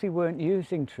we actually weren't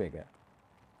using Trigga.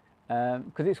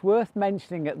 Because it's worth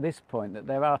mentioning at this point that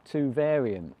there are two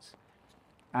variants,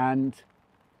 and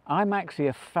I'm actually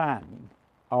a fan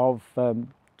of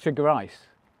Trigga Ice,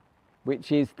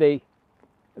 which is the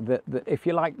if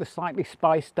you like, the slightly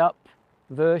spiced up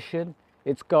version.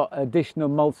 It's got additional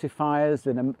emulsifiers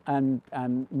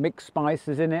and mixed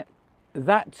spices in it.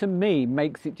 That to me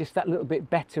makes it just that little bit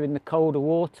better in the colder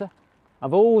water.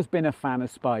 I've always been a fan of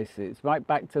spices, right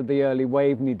back to the early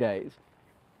Waveney days,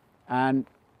 and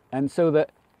so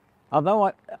that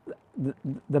although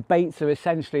the baits are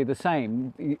essentially the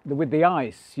same, with the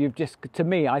ice, you've just, to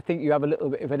me, I think you have a little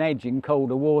bit of an edge in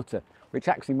colder water, which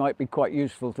actually might be quite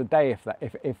useful today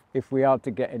if we are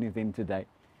to get anything today.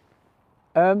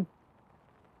 At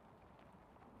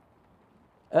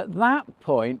that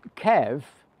point, Kev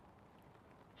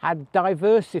had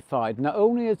diversified, not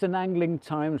only as an Angling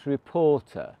Times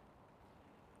reporter,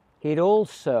 he'd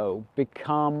also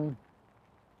become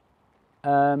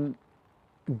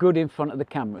good in front of the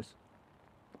cameras.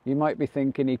 You might be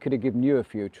thinking he could have given you a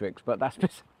few tricks, but that's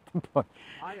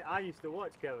I used to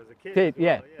watch Kev as a kid. Did,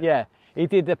 as well, yeah. He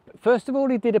did first of all,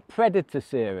 he did a Predator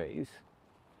series,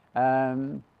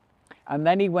 and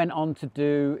then he went on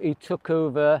to he took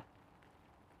over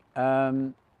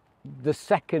the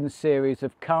second series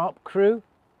of Carp Crew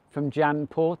from Jan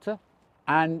Porter.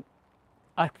 And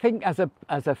I think as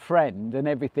a friend and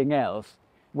everything else,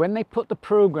 when they put the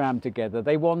program together,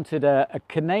 they wanted a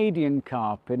Canadian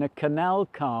carping, a canal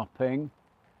carping,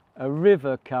 a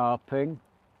river carping,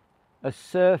 a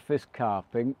surface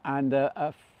carping, and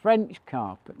a French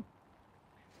carping.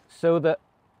 So that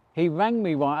he rang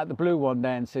me right at the blue one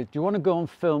day and said, do you want to go and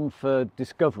film for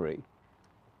Discovery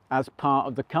as part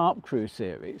of the Carp Crew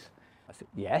series? I said,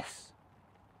 yes,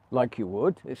 like you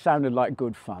would. It sounded like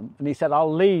good fun. And he said,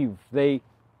 I'll leave the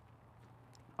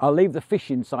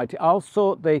fishing side. I'll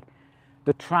sort the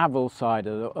travel side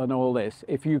and all this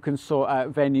if you can sort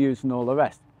out venues and all the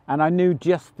rest. And I knew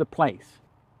just the place.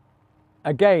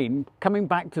 Again, coming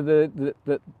back to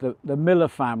the Miller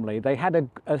family, they had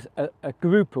a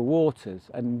group of waters,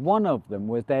 and one of them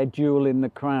was their jewel in the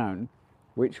crown,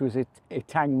 which was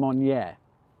Etang Monnier.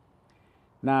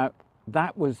 Now,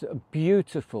 that was a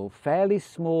beautiful, fairly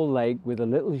small lake with a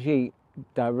little gîte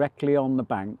directly on the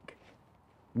bank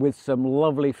with some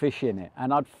lovely fish in it.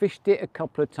 And I'd fished it a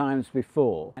couple of times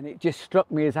before, and it just struck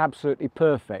me as absolutely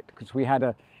perfect because we had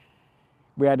a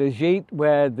gîte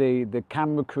where the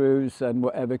camera crews and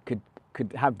whatever could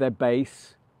have their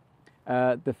base.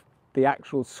 The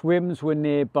actual swims were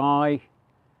nearby,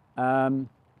 and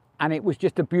it was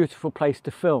just a beautiful place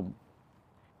to film.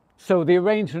 So the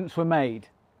arrangements were made.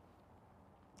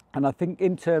 And I think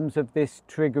in terms of this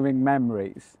triggering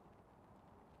memories,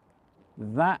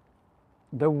 that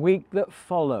the week that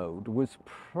followed was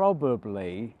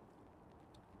probably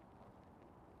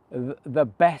the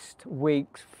best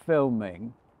week's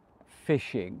filming,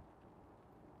 fishing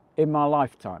in my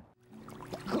lifetime.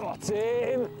 Got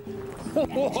him!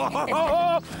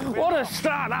 What a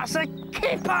start! That's a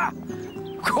keeper!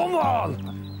 Come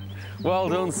on! Well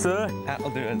done, sir. That'll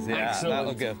do us, yeah. Excellent.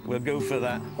 That'll go. We'll go for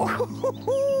that.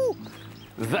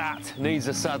 That needs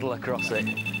a saddle across it.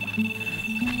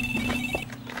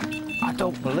 I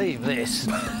don't believe this.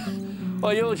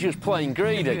 Well, you're just plain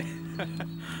greedy.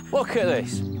 Look at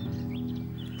this.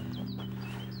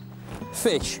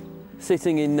 Fish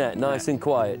sitting in net, nice and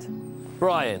quiet.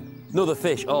 Brian, another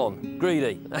fish on,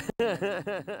 greedy.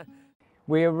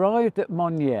 We arrived at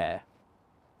Monnier,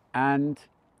 and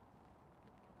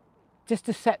just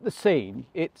to set the scene,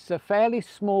 it's a fairly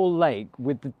small lake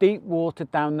with the deep water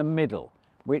down the middle,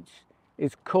 which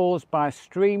is caused by a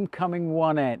stream coming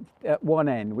at one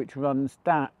end, which runs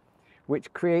down,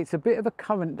 which creates a bit of a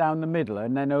current down the middle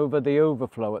and then over the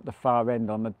overflow at the far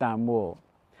end on the dam wall.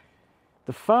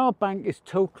 The far bank is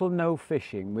total no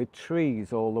fishing with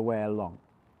trees all the way along.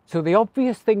 So the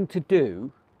obvious thing to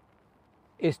do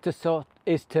is to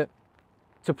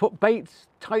put baits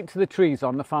tight to the trees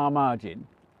on the far margin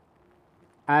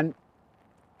and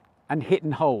hit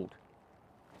and hold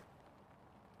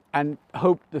and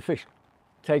hope the fish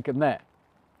take them there.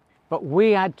 But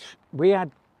we had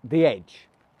the edge.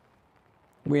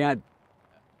 We had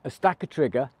a stack of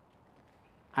Trigga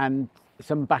and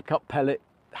some backup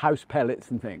house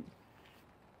pellets and things.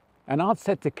 And I'd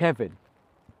said to Kevin,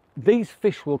 these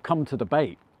fish will come to the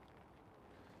bait.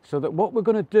 So that what we're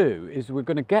going to do is we're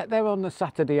going to get there on the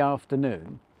Saturday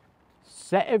afternoon,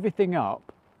 set everything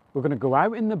up. We're going to go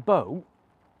out in the boat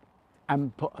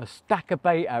and put a stack of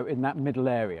bait out in that middle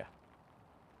area.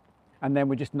 And then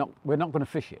we're not going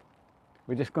to fish it.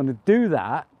 We're just going to do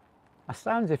that. It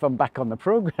sounds as if I'm back on the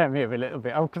program here a little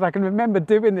bit, because I can remember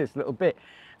doing this little bit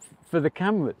for the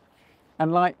cameras.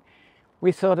 And like,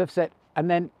 we sort of said, and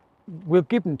then we'll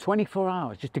give them 24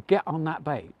 hours just to get on that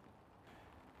bait.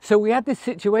 So we had this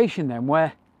situation then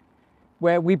where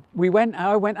I went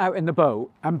out in the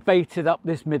boat and baited up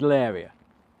this middle area.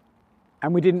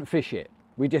 And we didn't fish it.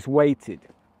 We just waited.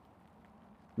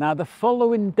 Now the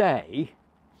following day,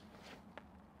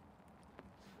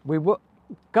 we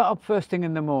got up first thing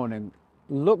in the morning,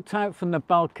 looked out from the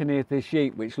balcony of this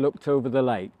gîte which looked over the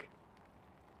lake,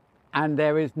 and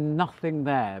there is nothing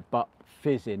there but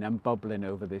fizzing and bubbling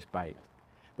over this bait.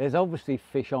 There's obviously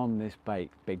fish on this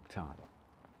bait big time.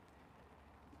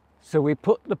 So we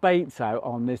put the baits out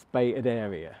on this baited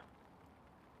area,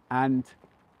 and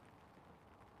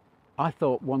I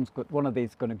thought one of these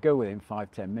is going to go within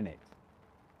 5-10 minutes,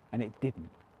 and it didn't.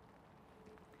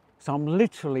 So I'm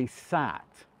literally sat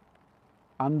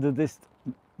under this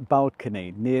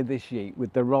balcony near this gîte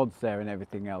with the rods there and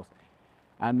everything else,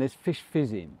 and there's fish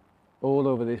fizzing all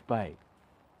over this bait.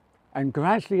 And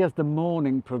gradually as the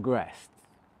morning progressed,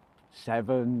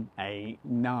 7, 8,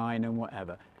 9 and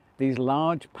whatever, these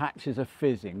large patches of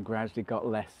fizzing gradually got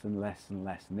less and less and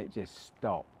less, and it just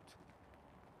stopped.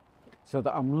 So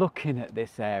that I'm looking at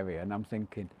this area and I'm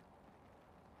thinking,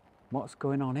 what's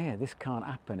going on here? This can't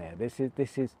happen here. This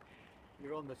is.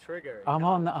 You're on the trigger. I'm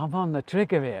on the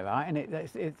trigger here, right? And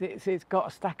it's got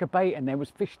a stack of bait, and there was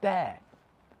fish there.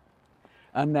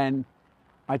 And then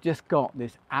I just got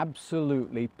this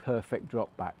absolutely perfect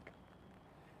drop back.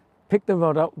 Picked the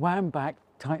rod up, wound back,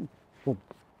 tightened, boom.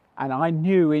 And I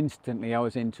knew instantly I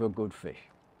was into a good fish.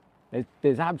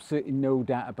 There's absolutely no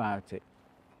doubt about it.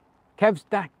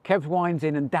 Kev winds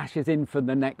in and dashes in for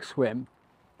the next swim.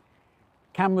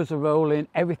 Cameras are rolling,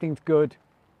 everything's good.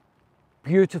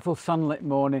 Beautiful sunlit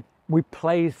morning. We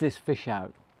plays this fish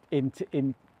out in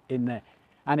there.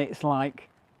 And it's like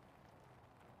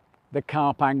the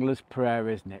carp angler's prayer,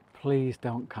 isn't it? Please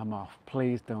don't come off,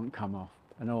 please don't come off,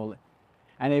 and all.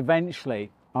 And eventually,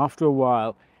 after a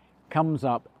while, comes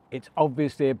up. It's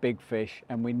obviously a big fish,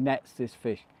 and we nets this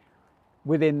fish.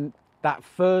 Within that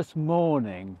first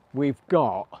morning, we've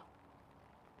got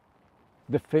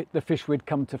the fish we'd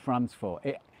come to France for.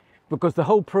 Because the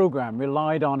whole program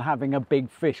relied on having a big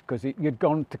fish, because you'd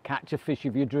gone to catch a fish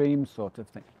of your dreams, sort of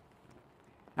thing.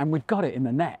 And we'd got it in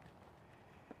the net.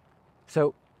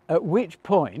 So at which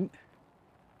point,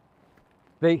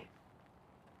 the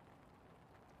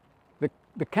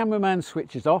cameraman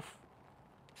switches off,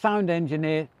 sound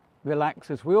engineer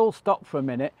relaxes, we all stop for a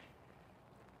minute.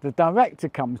 The director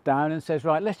comes down and says,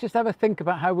 right, let's just have a think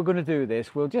about how we're going to do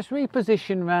this. We'll just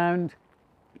reposition round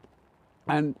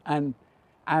and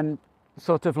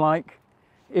sort of like,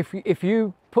 if we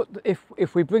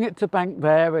bring it to bank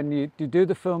there and you do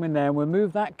the filming there, and we'll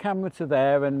move that camera to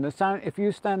there, and the sound, if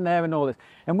you stand there and all this,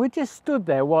 and we just stood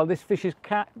there while this fish is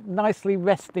nicely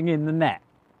resting in the net.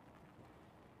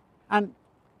 And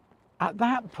at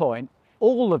that point,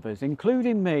 all of us,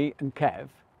 including me and Kev,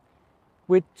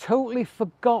 we'd totally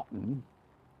forgotten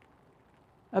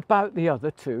about the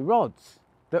other 2 rods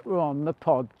that were on the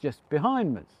pod just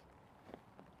behind us.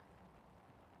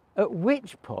 At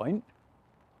which point,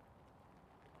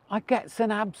 I gets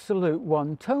an absolute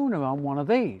one-toner on one of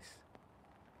these.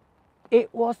 It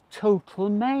was total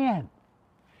mayhem.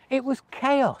 It was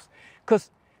chaos, because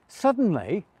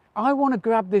suddenly I want to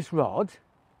grab this rod.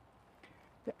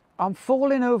 I'm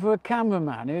falling over a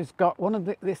cameraman who's got one of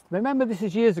this. Remember, this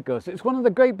is years ago, so it's one of the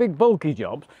great big bulky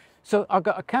jobs. So I've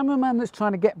got a cameraman that's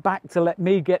trying to get back to let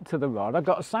me get to the rod. I've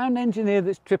got a sound engineer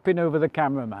that's tripping over the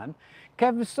cameraman.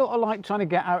 Kevin's sort of like trying to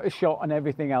get out of shot and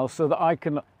everything else so that I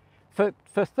can, for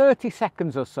 30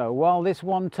 seconds or so, while this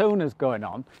one toner's going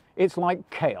on, it's like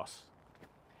chaos.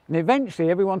 And eventually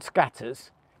everyone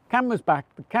scatters, the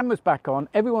camera's back on,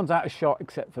 everyone's out of shot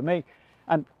except for me,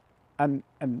 and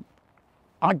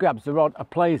I grabs the rod, I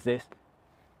plays this,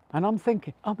 and I'm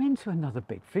thinking, I'm into another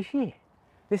big fish here.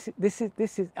 This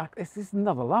is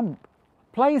another lump.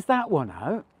 Plays that one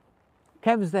out.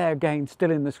 Kev's there again, still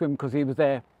in the swim because he was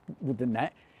there with the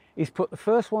net. He's put the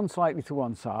first one slightly to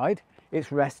one side.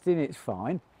 It's resting, it's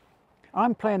fine.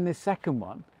 I'm playing this second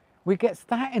one. We get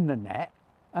that in the net,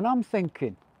 and I'm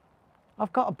thinking,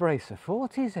 I've got a brace of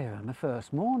 40s here on the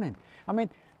first morning. I mean,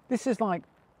 this is like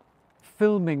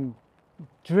filming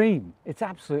dream. It's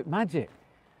absolute magic.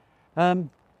 And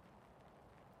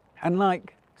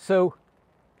like, so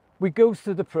we go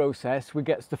through the process, we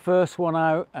get the first one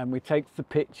out and we take the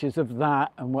pictures of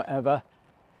that and whatever.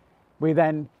 We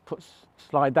then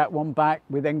slide that one back.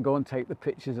 We then go and take the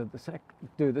pictures of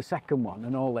do the second one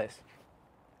and all this.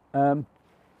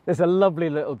 There's a lovely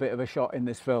little bit of a shot in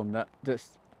this film that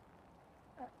just,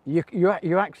 you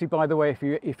actually, by the way,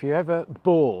 if you're ever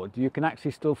bored, you can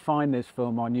actually still find this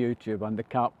film on YouTube under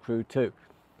Carp Crew 2.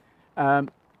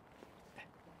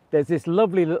 There's this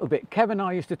lovely little bit. Kev and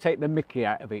I used to take the mickey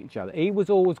out of each other. He was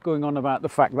always going on about the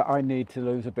fact that I need to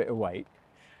lose a bit of weight,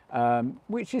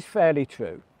 which is fairly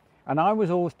true. And I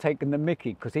was always taking the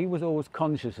mickey because he was always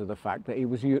conscious of the fact that he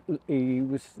was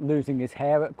losing his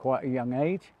hair at quite a young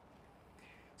age.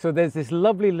 So there's this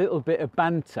lovely little bit of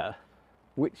banter,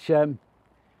 which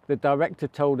the director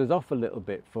told us off a little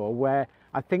bit for, where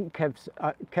I think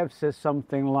Kev says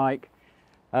something like,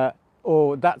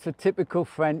 oh, that's a typical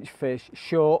French fish,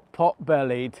 short,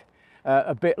 pot-bellied,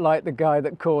 a bit like the guy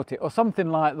that caught it, or something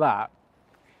like that.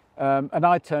 And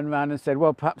I turned around and said,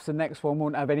 well, perhaps the next one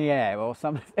won't have any hair or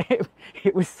something.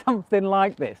 It was something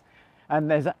like this. And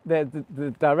there's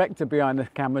the director behind the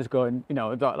camera's going, you know,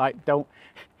 like, don't,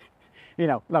 you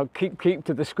know, no, keep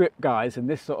to the script, guys, and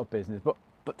this sort of business.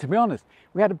 But to be honest,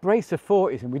 we had a brace of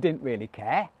 40s and we didn't really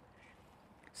care.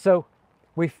 So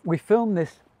we filmed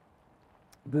this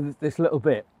little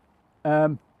bit.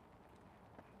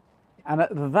 And at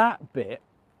that bit,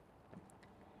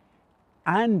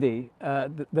 Andy,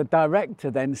 the director,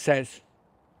 then says,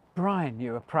 "Brian,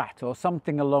 you're a prat," or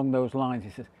something along those lines. He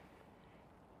says,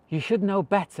 "You should know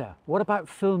better. What about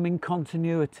filming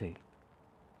continuity?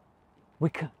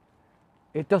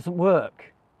 It doesn't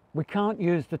work. We can't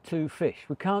use the two fish.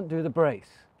 We can't do the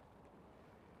brace."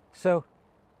 So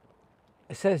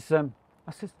it says, I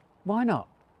says, "Why not?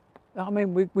 I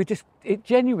mean, we just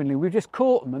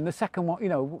caught them, and the second one, you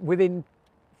know, within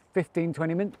 15,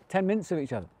 20 minutes, 10 minutes of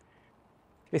each other."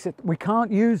 He said, "We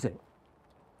can't use it."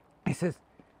 He says,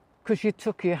 "Because you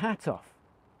took your hat off."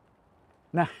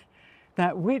 Now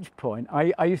at which point,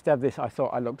 I used to have this, I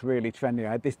thought I looked really trendy.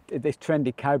 I had this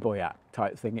trendy cowboy hat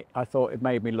type thing. I thought it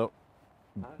made me look...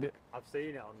 I've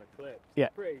seen it on the clips. Yeah.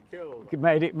 It's pretty cool.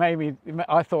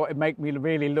 I thought it'd make me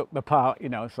really look the part, you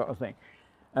know, sort of thing.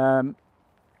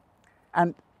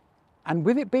 And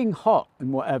with it being hot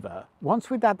and whatever, once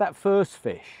we'd had that first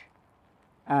fish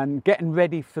and getting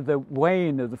ready for the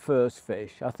weighing of the first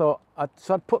fish, I thought,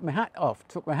 so I'd put my hat off,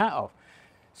 took my hat off.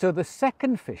 So the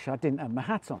second fish, I didn't have my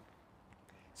hat on.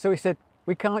 So he said,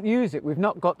 "We can't use it. We've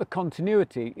not got the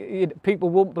continuity. People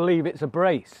won't believe it's a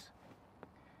brace."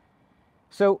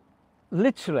 So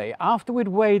literally, after we'd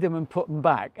weighed them and put them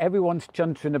back, everyone's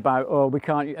chuntering about, "Oh, we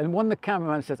can't." And one of the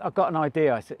cameramen says, "I've got an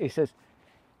idea." He says,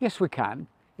 "Yes, we can."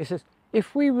 He says,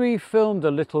 "If we refilmed a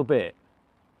little bit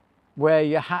where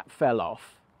your hat fell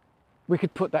off, we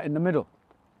could put that in the middle."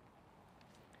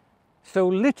 So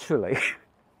literally,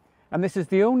 and this is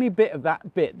the only bit of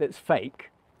that bit that's fake.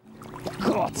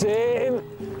 Got him!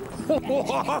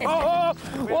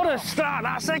 What a start!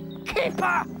 That's a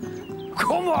keeper!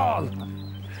 Come on!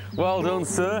 Well done,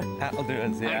 sir. That'll do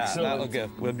it, yeah. Excellent. That'll go.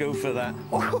 We'll go for that.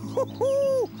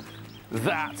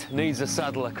 That needs a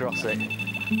saddle across it.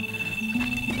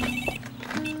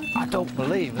 I don't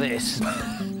believe this.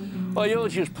 Oh, you're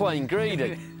just plain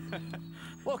greedy.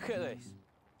 Look at this.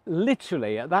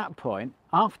 Literally, at that point,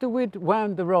 after we'd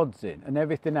wound the rods in and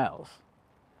everything else,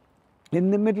 in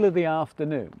the middle of the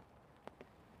afternoon,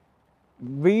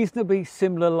 reasonably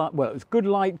similar light, well, it was good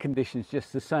light conditions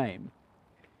just the same.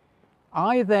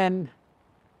 I then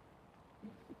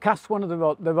cast one of the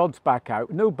rods back out,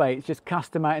 no baits, just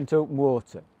cast them out into open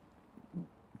water.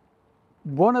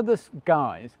 One of the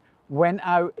guys went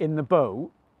out in the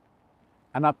boat,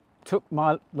 and I took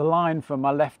the line from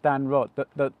my left-hand rod,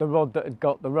 the rod that had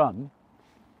got the run.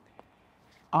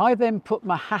 I then put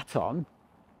my hat on.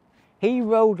 He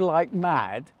rode like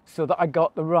mad so that I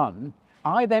got the run.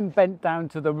 I then bent down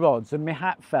to the rods and my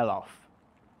hat fell off.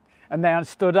 And then I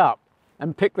stood up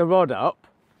and picked the rod up,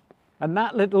 and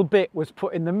that little bit was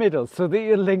put in the middle so that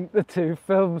you link the two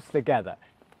films together.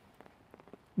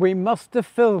 We must have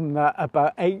filmed that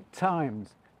about 8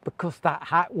 times because that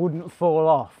hat wouldn't fall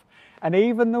off. And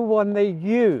even the one they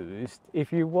used,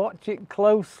 if you watch it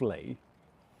closely,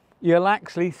 you'll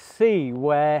actually see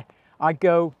where I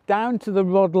go down to the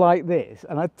rod like this,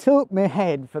 and I tilt my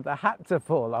head for the hat to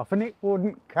fall off, and it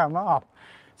wouldn't come off.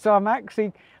 So I'm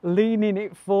actually leaning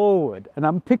it forward, and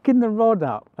I'm picking the rod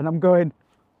up, and I'm going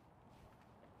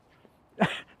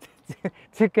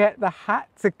to get the hat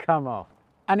to come off.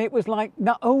 And it was like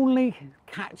not only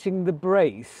catching the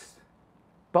brace,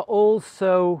 but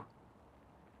also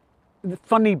the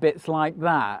funny bits like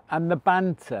that and the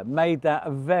banter made that a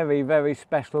very, very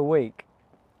special week.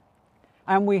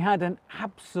 And we had an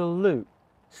absolute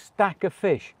stack of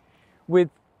fish with,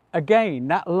 again,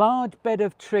 that large bed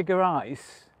of trigger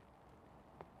ice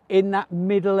in that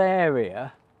middle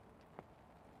area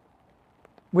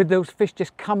with those fish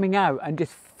just coming out and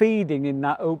just feeding in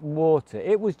that open water.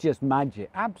 It was just magic,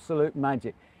 absolute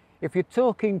magic. If you're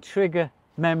talking trigger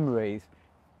memories,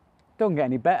 don't get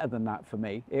any better than that for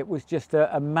me. It was just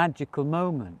a magical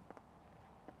moment.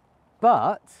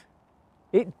 But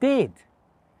it did.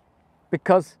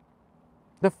 Because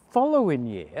the following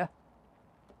year,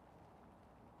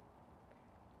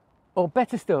 or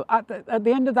better still, at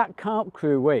the end of that carp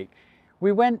crew week,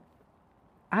 we went,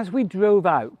 as we drove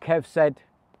out, Kev said,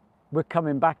 "We're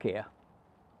coming back here.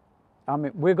 I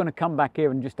mean, we're going to come back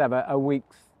here and just have a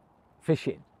week's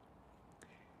fishing."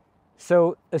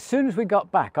 So as soon as we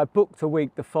got back, I booked a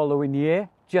week the following year,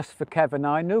 just for Kev and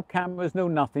I. No cameras, no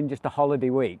nothing, just a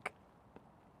holiday week.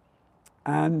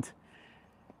 And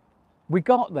we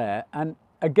got there, and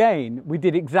again, we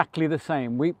did exactly the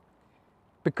same.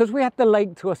 Because we had the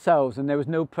lake to ourselves and there was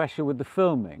no pressure with the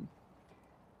filming,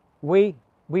 we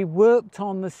worked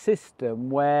on the system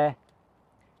where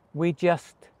we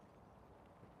just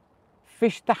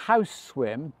fished the house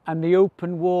swim and the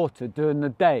open water during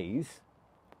the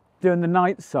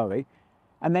night,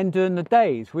 And then during the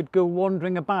days, we'd go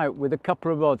wandering about with a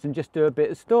couple of rods and just do a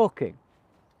bit of stalking.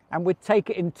 And we'd take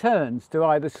it in turns to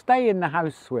either stay in the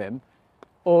house swim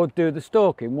or do the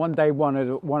stalking. One day one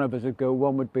of us would go,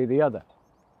 one would be the other.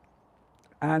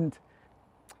 And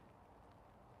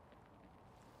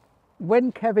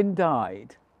when Kevin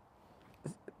died,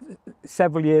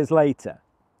 several years later,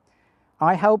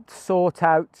 I helped sort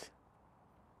out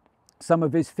some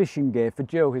of his fishing gear for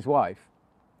Jo, his wife.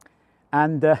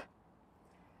 And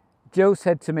Jo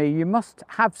said to me, you must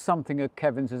have something of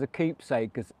Kevin's as a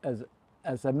keepsake,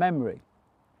 as a memory.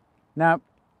 Now,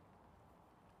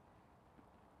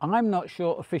 I'm not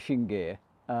short of fishing gear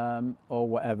or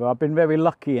whatever. I've been very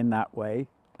lucky in that way.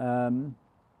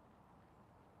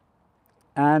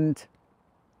 And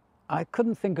I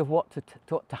couldn't think of what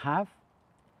to have.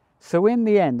 So in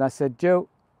the end, I said, Jo,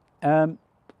 I'll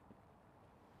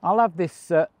have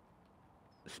this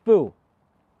spool,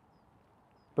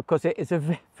 because it is,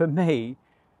 for me,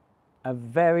 a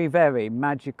very, very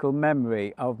magical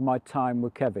memory of my time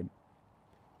with Kevin.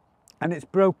 And it's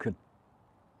broken.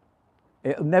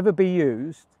 It'll never be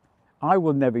used. I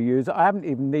will never use it. I haven't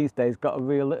even these days got a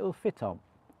real little fit on.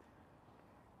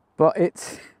 But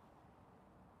it's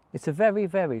a very,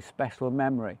 very special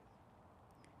memory.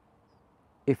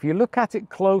 If you look at it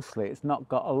closely, it's not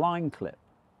got a line clip.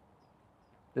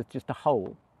 There's just a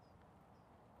hole.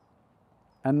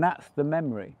 And that's the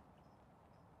memory.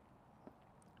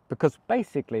 Because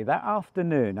basically that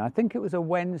afternoon, I think it was a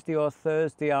Wednesday or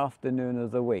Thursday afternoon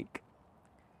of the week,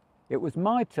 it was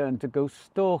my turn to go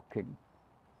stalking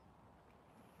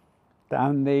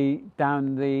down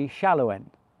the shallow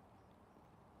end.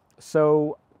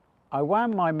 So I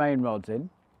wound my main rods in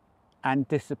and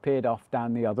disappeared off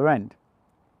down the other end.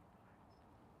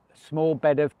 A small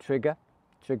bed of trigger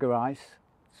ice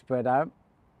spread out.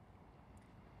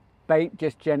 Bait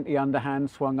just gently underhand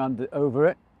swung over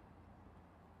it.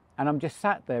 And I'm just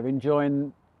sat there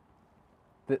enjoying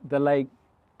the lake,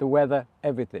 the weather,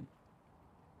 everything.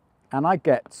 And I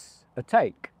get a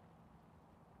take.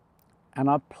 And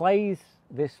I plays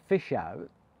this fish out,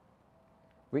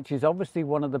 which is obviously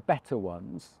one of the better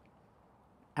ones.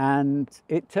 And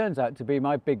it turns out to be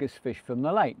my biggest fish from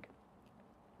the lake,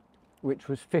 which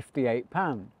was 58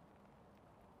 pounds.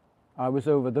 I was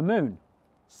over the moon.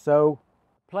 So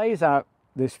plays out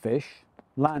this fish,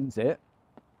 lands it,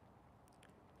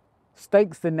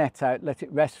 stakes the net out, let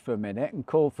it rest for a minute, and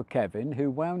called for Kevin, who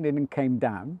wound in and came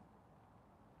down,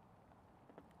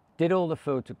 did all the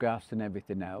photographs and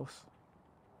everything else,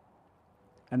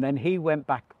 and then he went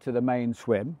back to the main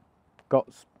swim, got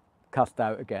cast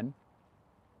out again.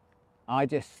 I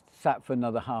just sat for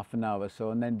another half an hour or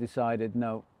so and then decided,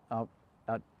 no,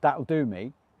 that'll do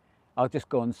me. I'll just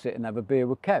go and sit and have a beer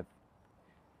with Kev.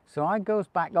 So I goes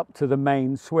back up to the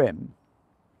main swim,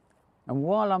 and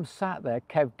while I'm sat there,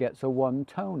 Kev gets a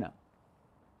one-toner.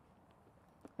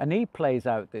 And he plays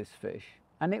out this fish,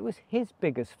 and it was his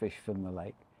biggest fish from the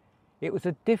lake. It was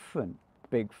a different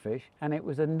big fish, and it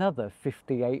was another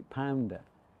 58 pounder.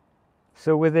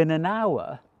 So within an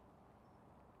hour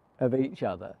of each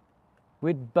other,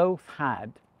 we'd both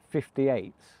had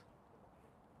 58s.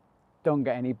 Don't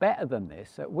get any better than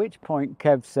this. At which point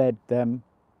Kev said,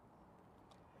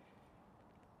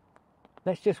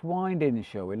 let's just wind in,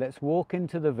 shall we? Let's walk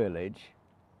into the village,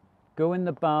 go in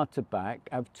the bar to back,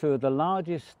 have two of the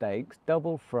largest steaks,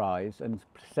 double fries, and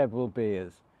several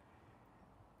beers.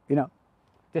 You know,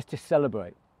 just to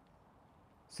celebrate.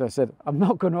 So I said, I'm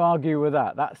not going to argue with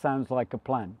that. That sounds like a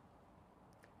plan.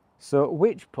 So at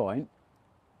which point,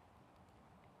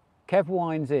 Kev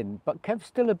winds in, but Kev's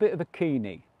still a bit of a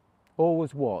keenie,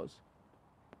 always was.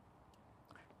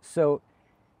 So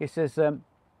he says,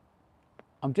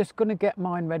 I'm just going to get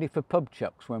mine ready for pub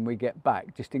chucks when we get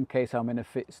back, just in case I'm in a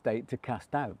fit state to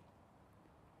cast out.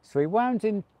 So he winds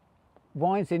in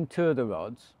two of the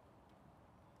rods,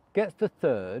 gets the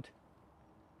third,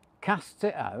 casts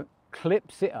it out,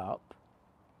 clips it up,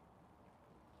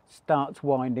 starts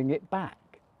winding it back.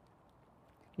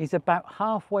 He's about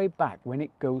halfway back when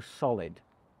it goes solid.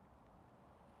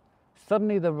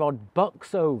 Suddenly the rod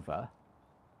bucks over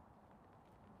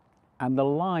and the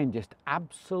line just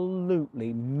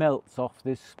absolutely melts off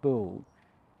this spool.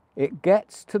 It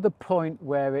gets to the point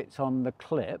where it's on the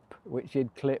clip, which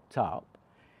he'd clipped up.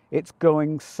 It's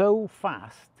going so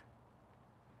fast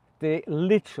that it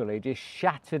literally just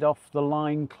shattered off the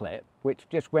line clip, which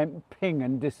just went ping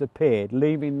and disappeared,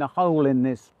 leaving the hole in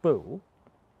this spool.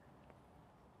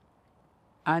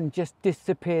 And just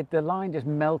disappeared. The line just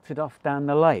melted off down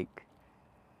the lake.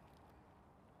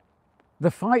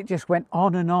 The fight just went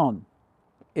on and on.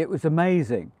 It was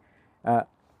amazing.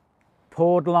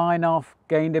 Poured line off,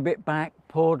 gained a bit back,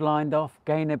 poured lined off,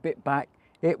 gain a bit back.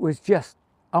 It was just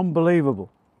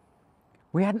unbelievable.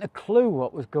 We hadn't a clue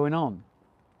what was going on.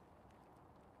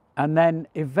 And then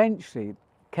eventually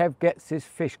Kev gets his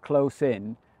fish close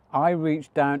in. I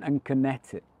reached down and could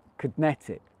net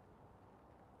it.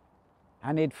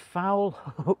 And he'd foul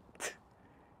hooked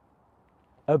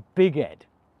a big head.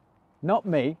 Not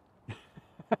me.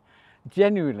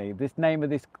 Genuinely, this name of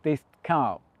this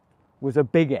carp was a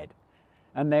big head.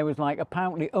 And there was like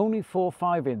apparently only 4 or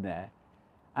 5 in there.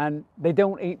 And they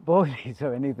don't eat boilies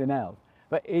or anything else.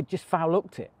 But it just foul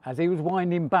hooked it as he was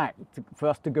winding back for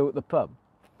us to go at the pub.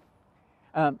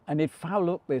 And he'd foul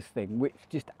hooked this thing, which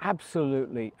just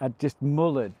absolutely had just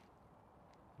mullered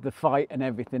the fight and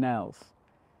everything else.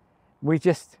 We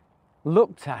just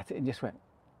looked at it and just went,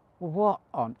 what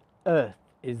on earth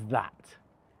is that?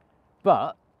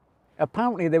 But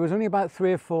apparently there was only about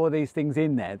 3 or 4 of these things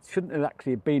in there. It shouldn't have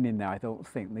actually been in there, I don't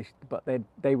think, but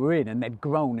they were in and they'd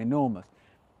grown enormous.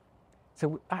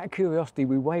 So out of curiosity,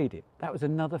 we weighed it. That was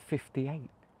another 58.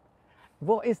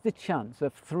 What is the chance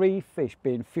of 3 fish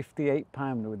being 58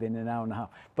 pounder within an hour and a half?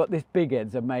 But this big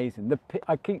head's amazing.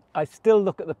 I still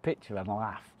look at the picture and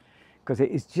laugh because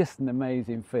it is just an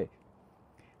amazing fish.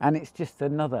 And it's just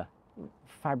another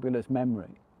fabulous memory.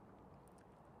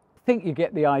 I think you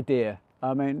get the idea.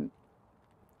 I mean,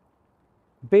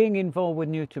 being involved with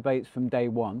Nutrabaits from day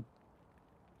one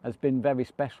has been very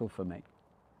special for me.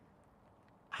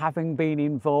 Having been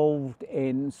involved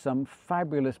in some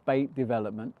fabulous bait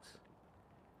developments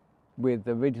with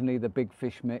originally the Big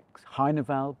Fish Mix,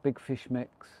 Heineval Big Fish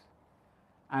Mix,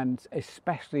 and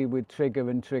especially with Trigga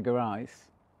and Trigga Ice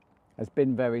has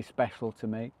been very special to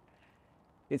me.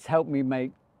 It's helped me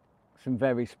make some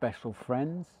very special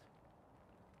friends.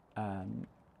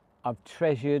 I've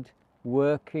treasured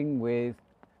working with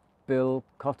Bill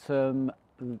Cottam,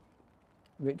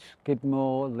 Rich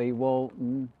Skidmore, Lee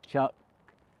Walton, Chuck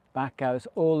Backhouse,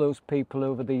 all those people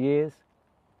over the years.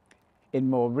 In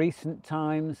more recent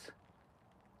times,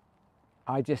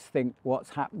 I just think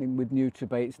what's happening with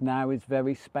Nutrabaits now is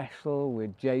very special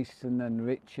with Jason and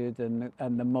Richard and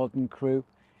the modern crew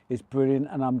is brilliant,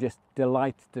 and I'm just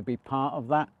delighted to be part of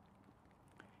that.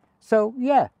 So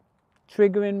yeah,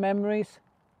 Trigga-ing Memories.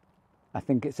 I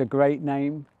think it's a great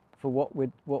name for what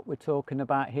we're talking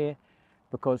about here,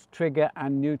 because Trigga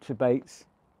and Nutrabaits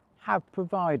have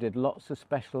provided lots of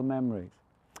special memories.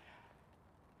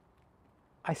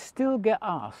 I still get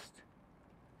asked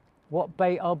what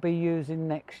bait I'll be using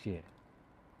next year.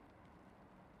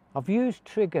 I've used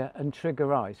Trigga and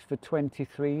Trigga Ice for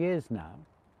 23 years now.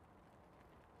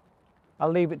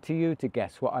 I'll leave it to you to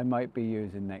guess what I might be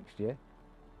using next year.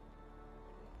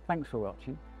 Thanks for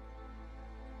watching.